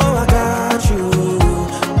 You know I got you,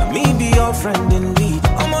 let me be your friend indeed.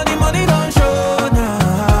 I'm on the money don't show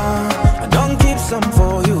now, I don't keep some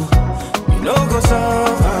for you. You know go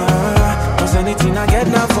suffer, cause anything I get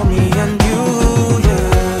now for me and you,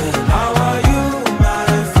 yeah. How are you, my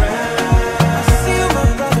friend? I see you, my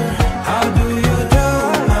brother. How do you do,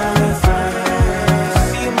 my friend? I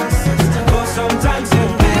see you, my sister. But sometimes it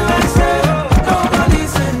be like say nobody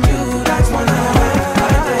send you. That's when I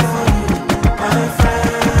did for you, my friend.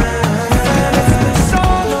 It's been so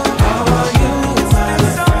long. How are you, my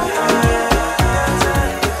friend?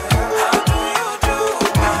 How do you do,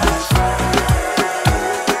 my friend?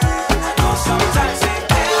 I know sometimes it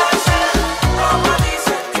be like say nobody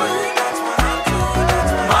send you. That's when I do.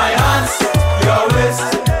 My hands, your waist,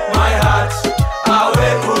 my heart. Awe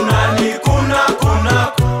kuna ni kuna kuna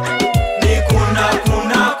ni kuna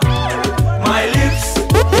kuna. My lips,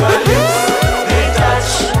 your lips, they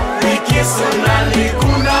touch. We kiss una ni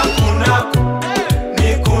kuna kuna ni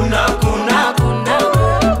kuna kuna.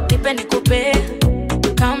 Nipe nikupe,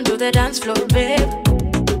 come to the dance floor, babe.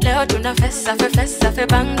 Leo tuna fesa fe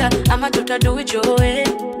banga, ama tuta do it your way.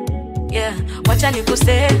 Yeah, wacha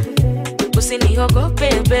nikuse, usiniogope,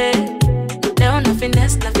 babe. Leo na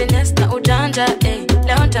finesse na ujanja, eh.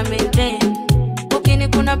 Leo nta maintain. Ukini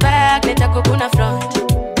kuna back, nitakukuna front.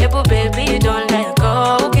 Ebu baby, don't let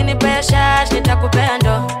go. Ukini pea shash, nitakupea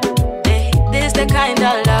ndo. Eh, this the kind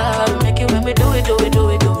of love make you when me do it.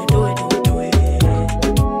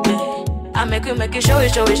 I make you show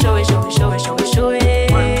it. It's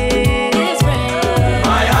rain.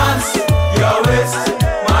 My hands, your waist,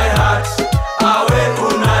 my heart. Awe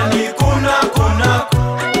kuna ni kuna kuna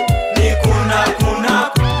ni kuna kuna.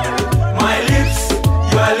 My lips,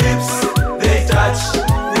 your lips, they touch.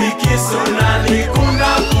 We kiss una ni kuna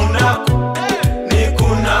kuna ni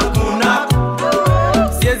kuna kuna.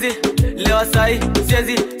 Siezi lewa sai,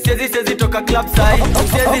 siezi toka club sai.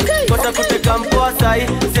 Siezi kota kuteka mpoa sai.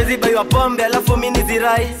 Siezi baiwa pombe alafu mini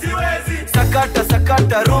zirai.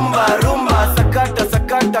 Sakata rumba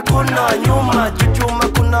sakata kuna nyuma chuchuma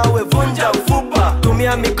kuna wevunja ufupa.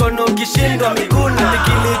 Tumia mikono ukishindwa miguna.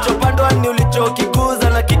 Kilichopandwa ni ulichokikuza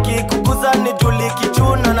na kikikukuza ni juli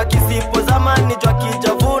kichuna na kisipo zamani jua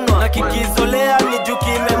kijavunwa na kikizolea ni juu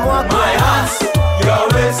kimemwagwa. My hands,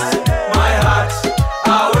 your waist, my heart.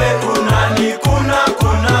 Awe kuna ni kuna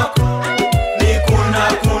kuna ni kuna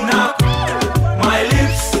kuna. My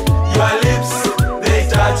lips, your lips, they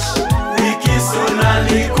touch. We kiss una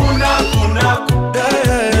ni kuna kuna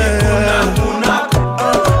ni kuna kuna.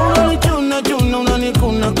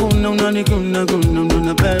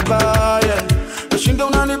 Unanibeba, yeah. Nashinda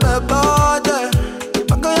unanibeba, yeah.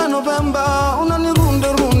 Mpaka ya Novemba, unanirunda,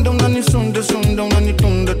 unanisunda,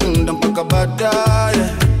 unanitunda mpaka baadaye.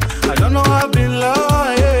 I don't know how I be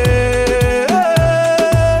lying.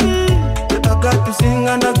 I got to sing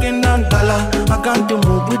and again and dollar. I got to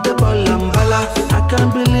move with the ball and bala. I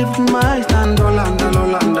can't believe my stand. Lola.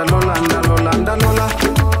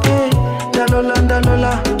 Hey,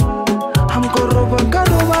 Lola. I'm Koroba.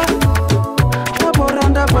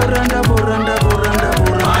 Boranda.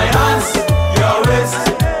 My hands, your waist,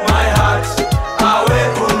 my heart. Awe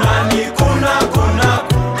kuna ni kuna kuna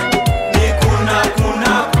ni kuna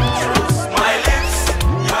kuna. My lips,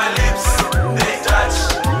 your lips, they touch.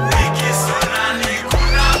 We kiss una ni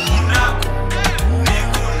kuna kuna ni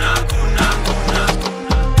kuna kuna.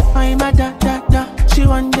 My mother, she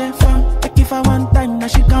want the fun. Like if I want time, now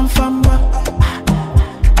she come from back.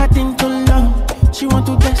 I think too long, she want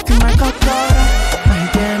to test in my culture. My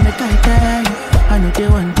dear, make I tell you, I know they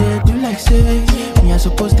want to do like say me I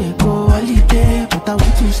supposed to go holiday, but I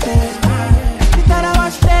want to stay. She thought I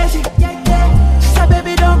was crazy. She said,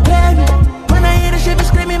 baby, don't play me. When I hear the shit, be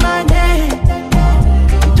screaming my name.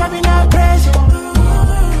 You drive me now crazy.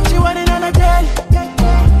 She want it on a daily.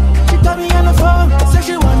 She told me on the phone, said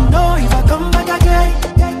she want to know if I come back again.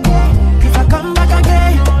 If I come back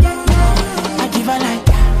again, I give her like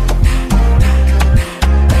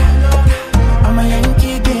I'm a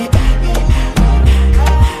Yankee girl.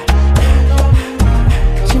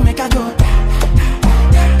 She make her go.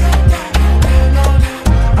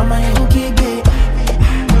 I'm a Yankee girl.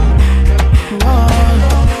 Whoa.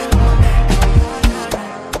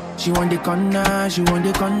 She want the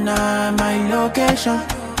corner, my location.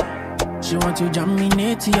 She want to jam me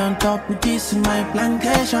natty on top with this in my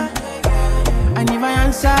plantation. And if I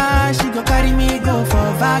answer, she go carry me go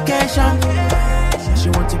for vacation. She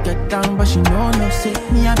want to get down, but she know no say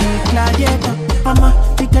me a be gladiator. Mama,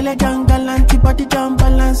 the girl jungle anti-body jump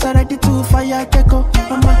balance, ready to fire gecko.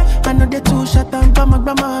 Mama, I know they too shut down, bama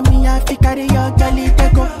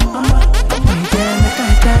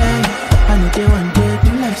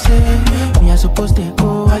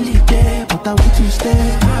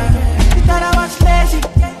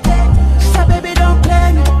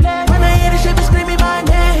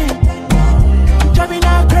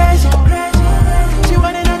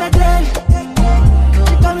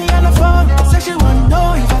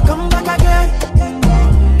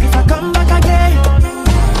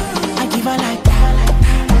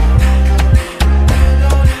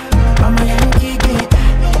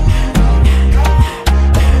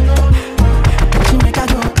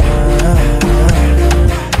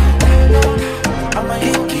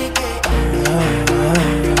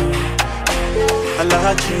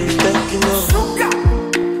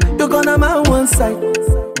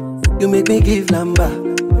make me give number.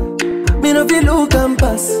 Me no feel look and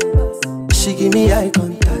pass. She give me eye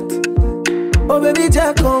contact. Oh baby,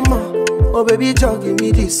 Jack, come on. Oh baby, Jack, give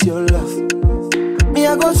me this your love. Me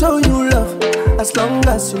I go show you love as long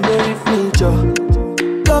as you know with me, Joe.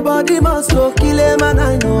 Your body must go kill a man.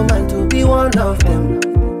 I know mine to be one of them.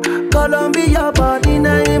 Columbia body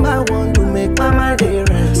name I want to make my mind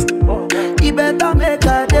rest. You better make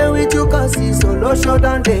a day with you, cause it's solo show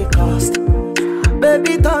than they cost.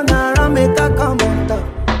 Baby, turn around, make a come on top.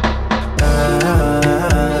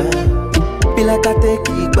 Feel like I take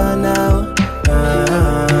it by now.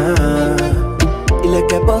 You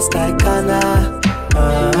like a boss like Kana.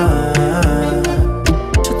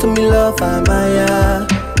 Show to me love, I'm Maya.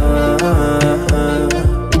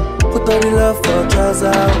 Put all the love for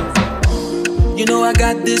trousers. You know I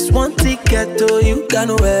got this one ticket to you, got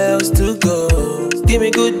nowhere else to go. Give me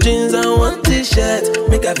good jeans and one t-shirt,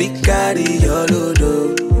 make a big carry your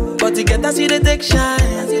load. But to get that see they take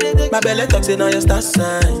shine. My belly talks in all your star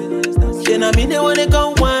sign. She na me they wanna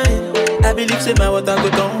go wine. I believe say my water go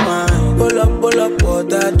down wine. Pull up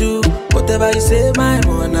what I do. Whatever you say, my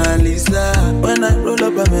Mona Lisa. When I roll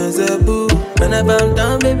up, I'm a zebu. When I bound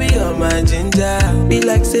down, baby, you're my ginger. Be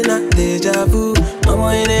like say not deja vu. I'm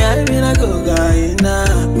in the eye, when I go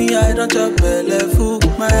Guyana. Me, I don't chop belly food.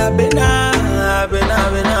 My abena.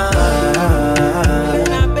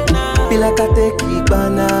 Be like I take it by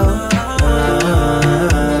now.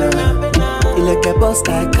 You like a boss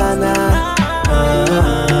like Kana.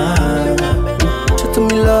 Show to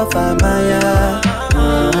me love, I'm Maya.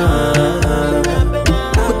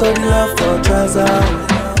 Put all the love for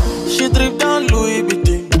trousers. She drip down Louis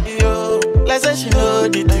Vuitton, yo. Like say she know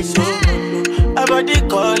the thing, yo. Her body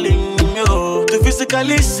calling, yo. To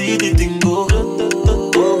physically see the thing, go.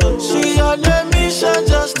 She on a mission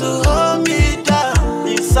just to hold me down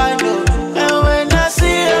inside, yo. And when I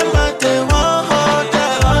see her, I take one hold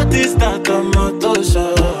her. What is that on my tosha?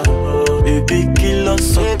 Baby, kill us,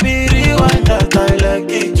 so baby, rewind that I like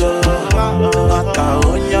it, yo.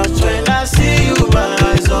 When I see you, my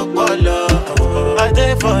eyes are color. I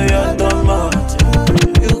dey for your domot.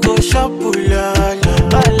 You go shop, pulla.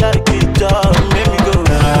 I like it, job. Make me go.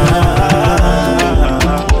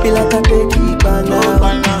 Feel like I take it by now.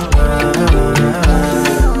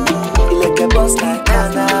 Feel like a boss like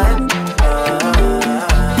Kana.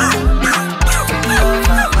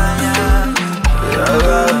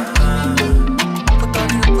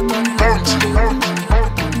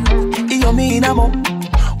 Iyo mi inamo.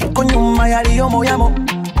 Uko nyuma yaliyo moyamo.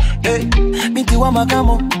 Hey, binti wa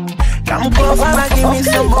makamo. Come closer and give me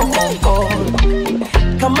some more.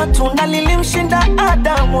 Kama tunda lilimshinda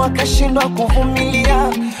Adamu akashindwa kuvumilia.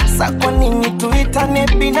 Sa kwa nini tuitane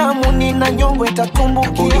binamu, nina nyongo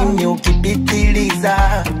itatumbukia. Ulimi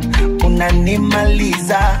ukipitiliza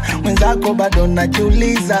unanimaliza. Mwenzako bado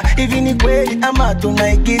najiuliza, hivi ni kweli ama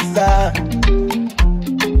tunaigiza?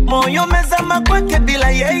 Moyo mezama kwake bila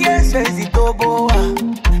yeye siwezi toboa.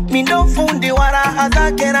 Mindo fundi wa raha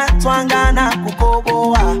zake na twangana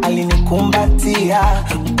kukoboa. Alinikumbatia,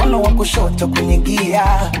 mkono wa kushoto kwenye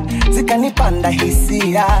gia, zikanipanda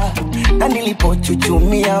hisia. Na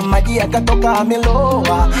nilipochuchumia maji yakatoka.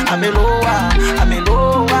 Ameloa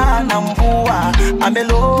na mvua.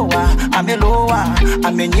 Ameloa,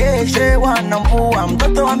 amenyeshewa na mvua.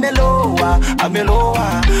 Mtoto ameloa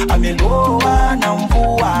na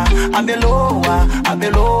mvua.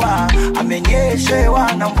 Ameloa,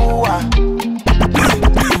 amenyeshewa na mvua.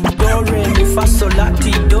 Do re mi fa sol la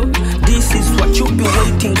ti do. This is what you be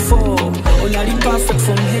waiting for. Only perfect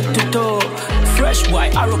from head to toe. Fresh boy,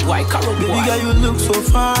 arrow boy, carrot boy. Baby girl, you look so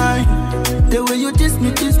fine. The way you kiss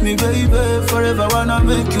me, baby. Forever wanna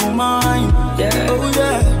make you mine. Yeah. Oh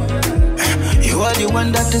yeah. You are the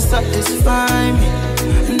one that is satisfy me.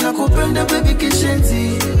 Nakupenda baby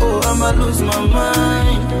kishenzi. Oh, I'ma lose my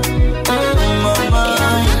mind. My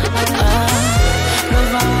mind.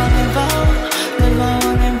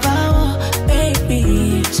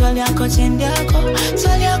 Baby, swali yako chindi yako.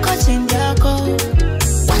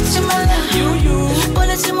 Wachimala,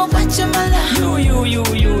 pole simu wachimala,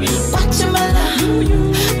 wachimala,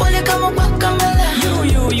 pole kama wakamala,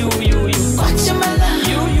 wachimala,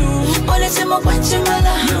 pole simu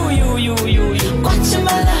wachimala,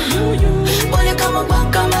 wachimala, pole kama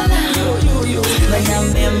wakamala. When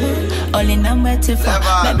I'm all in I'm waiting for.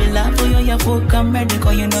 Baby, love for you, your food come ready.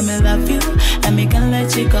 Cause you know me love you, and me can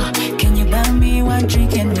let you go. Can you buy me one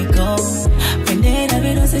drink and we go? When they have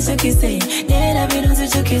it on such a kiss, they have it on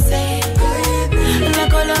such a kiss. La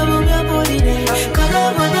collabo,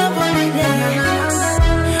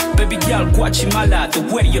 Baby girl, go Chimala, the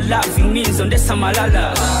way you're loving me is on the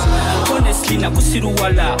Samalala. Honestly,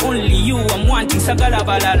 Nakusiruwala, only you I'm wanting Sagala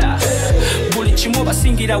Balala. Bully Chimoba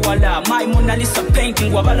Singira Wala, my Mona Lisa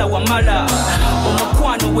painting Wabala Wamala.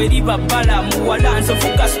 Omakwano Weriba Bala, Muwala, and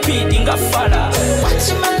Sofuka speed in Gafala.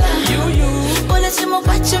 Guatemala, you. Bolesimo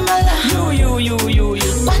Guatemala, you.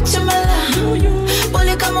 Guatemala, you.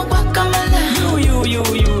 Bolekamo Guacamala, you.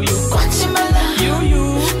 Guatemala, you.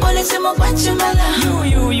 Bolesimo Guatemala, you.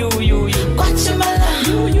 Guatemala,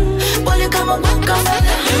 you. Bolekamo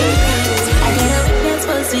Guacamala. I got a weakness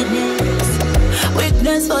for sweetness.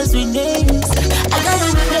 Weakness for sweetness. I got a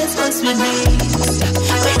weakness for sweetness.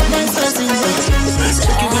 Weakness for sweetness.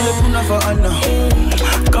 Check it in the puna for Anna.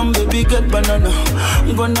 Come baby get banana.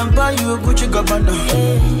 I'm gonna buy you a Gucci Gabbana.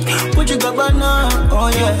 Gucci Gabbana, oh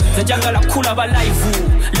yeah. The jungle kula ba live,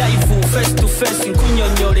 face to face in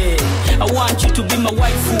kunyonyore. I want you to be my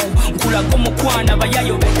wife. Kula komo kwana ba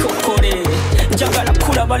yayo bekokore. Jungle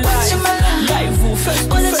kula ba live, face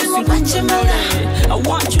to face in kunyonyore. I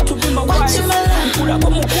want you to be my wife. Kula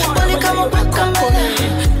komo kwana ba yayo bekokore.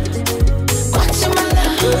 Guatemala,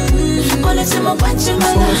 Bolesimo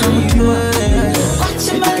Guatemala,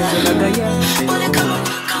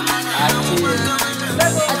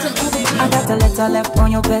 I got a letter left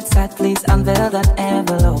on your bedside, please unveil that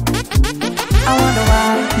envelope. I wonder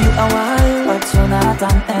why you are wild, but you're not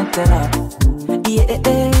an enterer.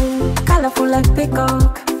 Yeah, colorful like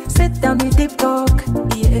peacock, sit down with deep talk.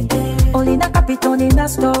 Yeah, only na capitone na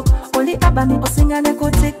stock, only abani osinga ne ko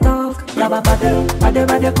TikTok. Lava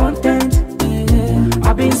bade content.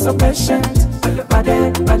 I've been so patient, bade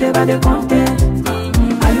content.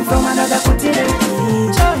 Are you from another continent?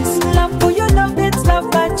 Choice, love who you love, it's love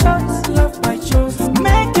by choice. Love by choice.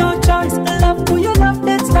 Make your choice. Love who you love,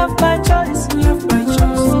 it's love by choice. Love by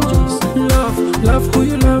choice. Love who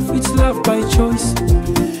you love, it's love by choice.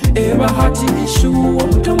 Eva hati issue,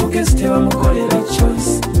 omutomo keste wa mukole la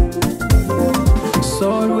choice.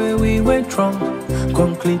 Soul where we went wrong,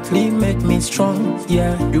 completely make me strong.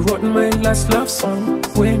 Yeah, you wrote my last love song.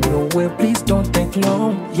 When you're away, please don't take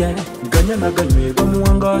long. Yeah, ganya na ganya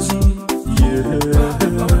bamuangazi.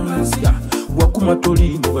 Yeah, wakuma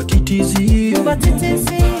toli mubatitizi.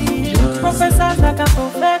 Professors like a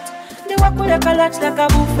prophet, they walk with a college like a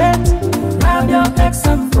buffet. Grab your ex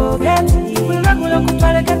and forget. We regular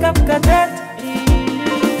kupale kaka bukatet.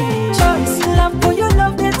 Choice, love who you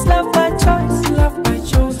love, it's love by choice. Love by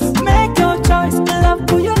choice. Make your choice. Love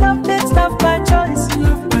who you love, it's love by choice.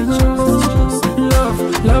 Love by choice.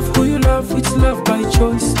 Love who you love, it's love by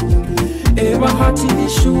choice. Eva hati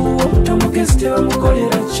issue, omutomo keste wa mukole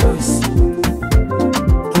la choice.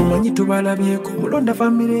 Tumanyi tubalabyeko mulonda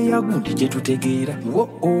famire ya gundi gye tutegeera.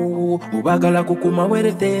 Obagala kukuma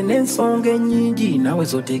werete n'ensonga ennyingi nawe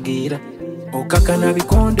zotegeera. Okakana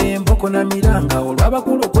bikonde mboko na miranga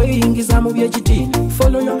olw'abakulu okweyingiza mu by'ekitiini.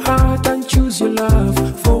 Follow your heart and choose your love.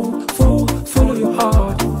 Follow your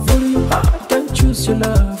heart. Follow your heart and choose your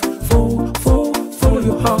love. Follow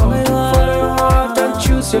your heart. Follow your heart and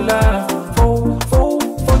choose your love.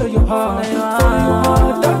 Follow your heart. Follow your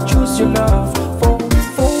heart and choose your love. Follow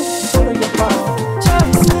your heart.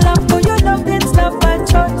 Choice, love who you love, it's love by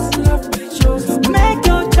choice. Love by choice. Make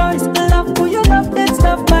your choice. Love who you love, it's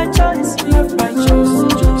love by choice. Love by choice.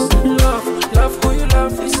 Love who you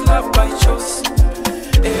love, it's love by choice.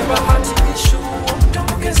 Eva hati issue,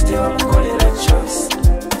 omutomo keste wa mukole la choice.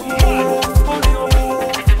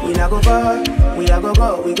 We not go far, we a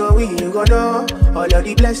go, we go, you go know. All of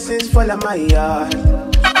the blessings fall on my yard.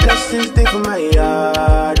 Blessings stay for my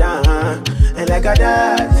yard, And like a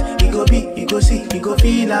that, you go be, you go see, you go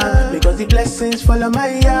feel because the blessings fall on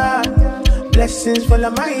my yard. Blessings fall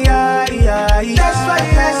on my yard, That's why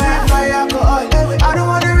I sip my alcohol. I don't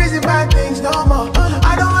wanna reason bad things no more.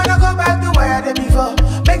 I don't wanna go back to where I did before.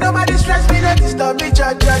 Make nobody stress me, not disturb me,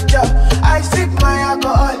 cha. I sip my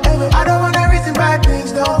alcohol. I don't wanna reason bad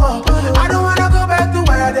things no more. I don't wanna go back to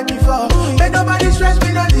where I did before. Make nobody stress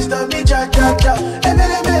me, not disturb me, cha.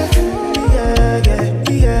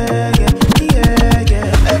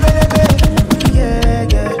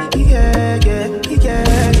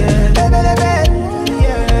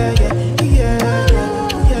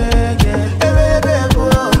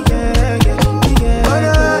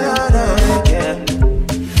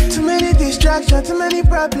 Too many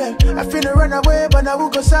problems. I finna run away, but I will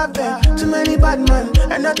go solve them. Too many bad men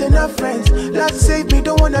and not enough friends. Lord save me,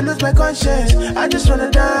 don't wanna lose my conscience. I just wanna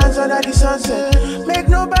dance under the sunset. Make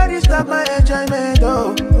nobody stop my enjoyment.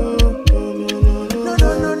 Oh, no.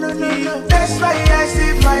 That's why I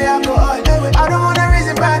sip my alcohol. I don't wanna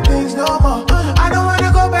reason bad things no more. I don't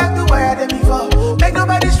wanna go back to where I did before. Make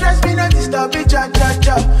nobody stress me, not disturb me, cha.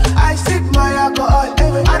 I sip my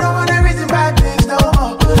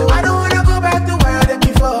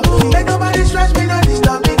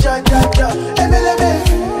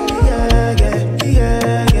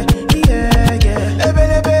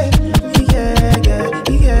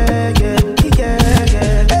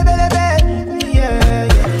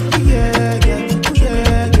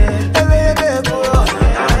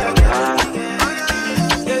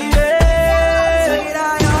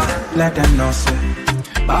let them know say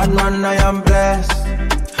bad man I am blessed.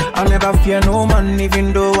 I'll never fear no man,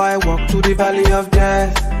 even though I walk through the valley of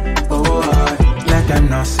death. Oh, let them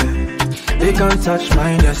know say they can't touch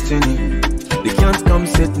my destiny. They can't come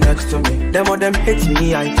sit next to me. Them or them hit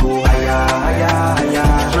me, I go higher, higher,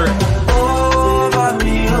 higher. Over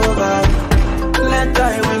me, over. Let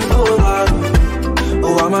thy wings over.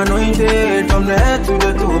 Oh, I'm anointed from the head to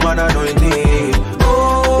the toe, man anointed.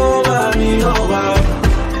 Over me, over.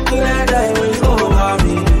 Let thy wings over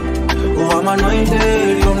me. Oh, I'm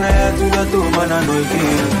anointed from the head to the toe, man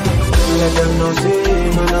anointed. Let them know say,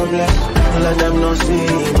 man I'm blessed. Let them know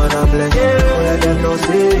say, man I'm blessed. Let them know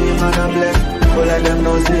say, man I'm blessed. Let them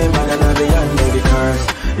know say, man I'm beyond every curse.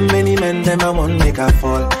 Many men them I won't make a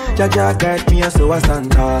fall. Jaja guide me and so I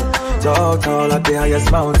stand tall. Tall at the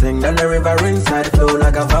highest mountain. Then the river inside flow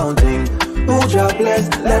like a fountain. Who Jah bless,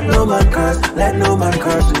 let no man curse. Let no man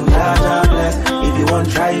curse, who Jah bless. If you want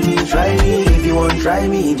try me, try me. If you want try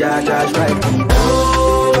me, Jah strike me.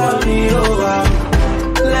 Over me, over.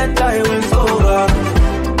 Let thy wings over.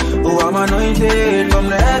 Oh, I'm anointed from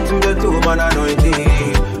the head to the toe, man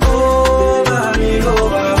anointed. Over me,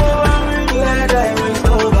 over. Let thy wings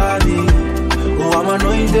over me. Oh, I'm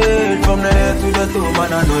anointed from the head to the toe,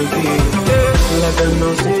 man anointed. Let them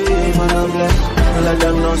know say, man I'm blessed. Let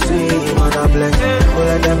them know say, man I'm blessed.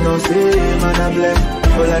 Let them know say, man I'm blessed.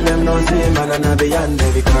 Let them know say, man I'm beyond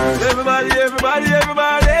every curse. Everybody, everybody,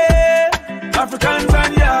 everybody. Africans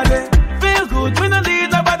and Yardie. Feel good, we don't need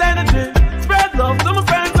no bad energy. Spread love to my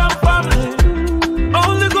friends and family.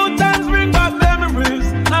 Only good times bring back memories.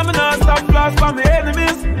 Now me not stop flash for my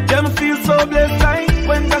enemies. Them feel so blessed like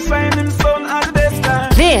when the shining sun at the best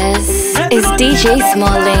time. This is DJ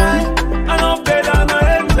Smalling. I know better than my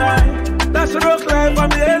head time. That's a rock life for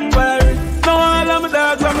me empire. No all of my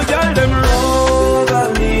dogs and my girl them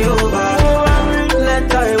over me, over. Let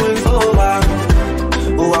thy wings over.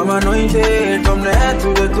 Oh, I'm anointed from the head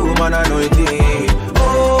to the toe, man anointed.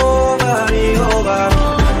 Over me, over.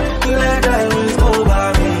 Let thy wings over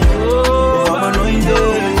me. Oh, I'm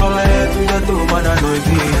anointed from the head to the toe, man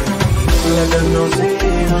anointed. Let them know say,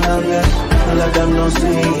 man I'm blessed. Let them know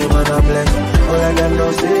say, man I'm blessed. Let them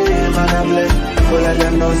know say, man I'm blessed. Let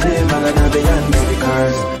them know say, man I'm beyond.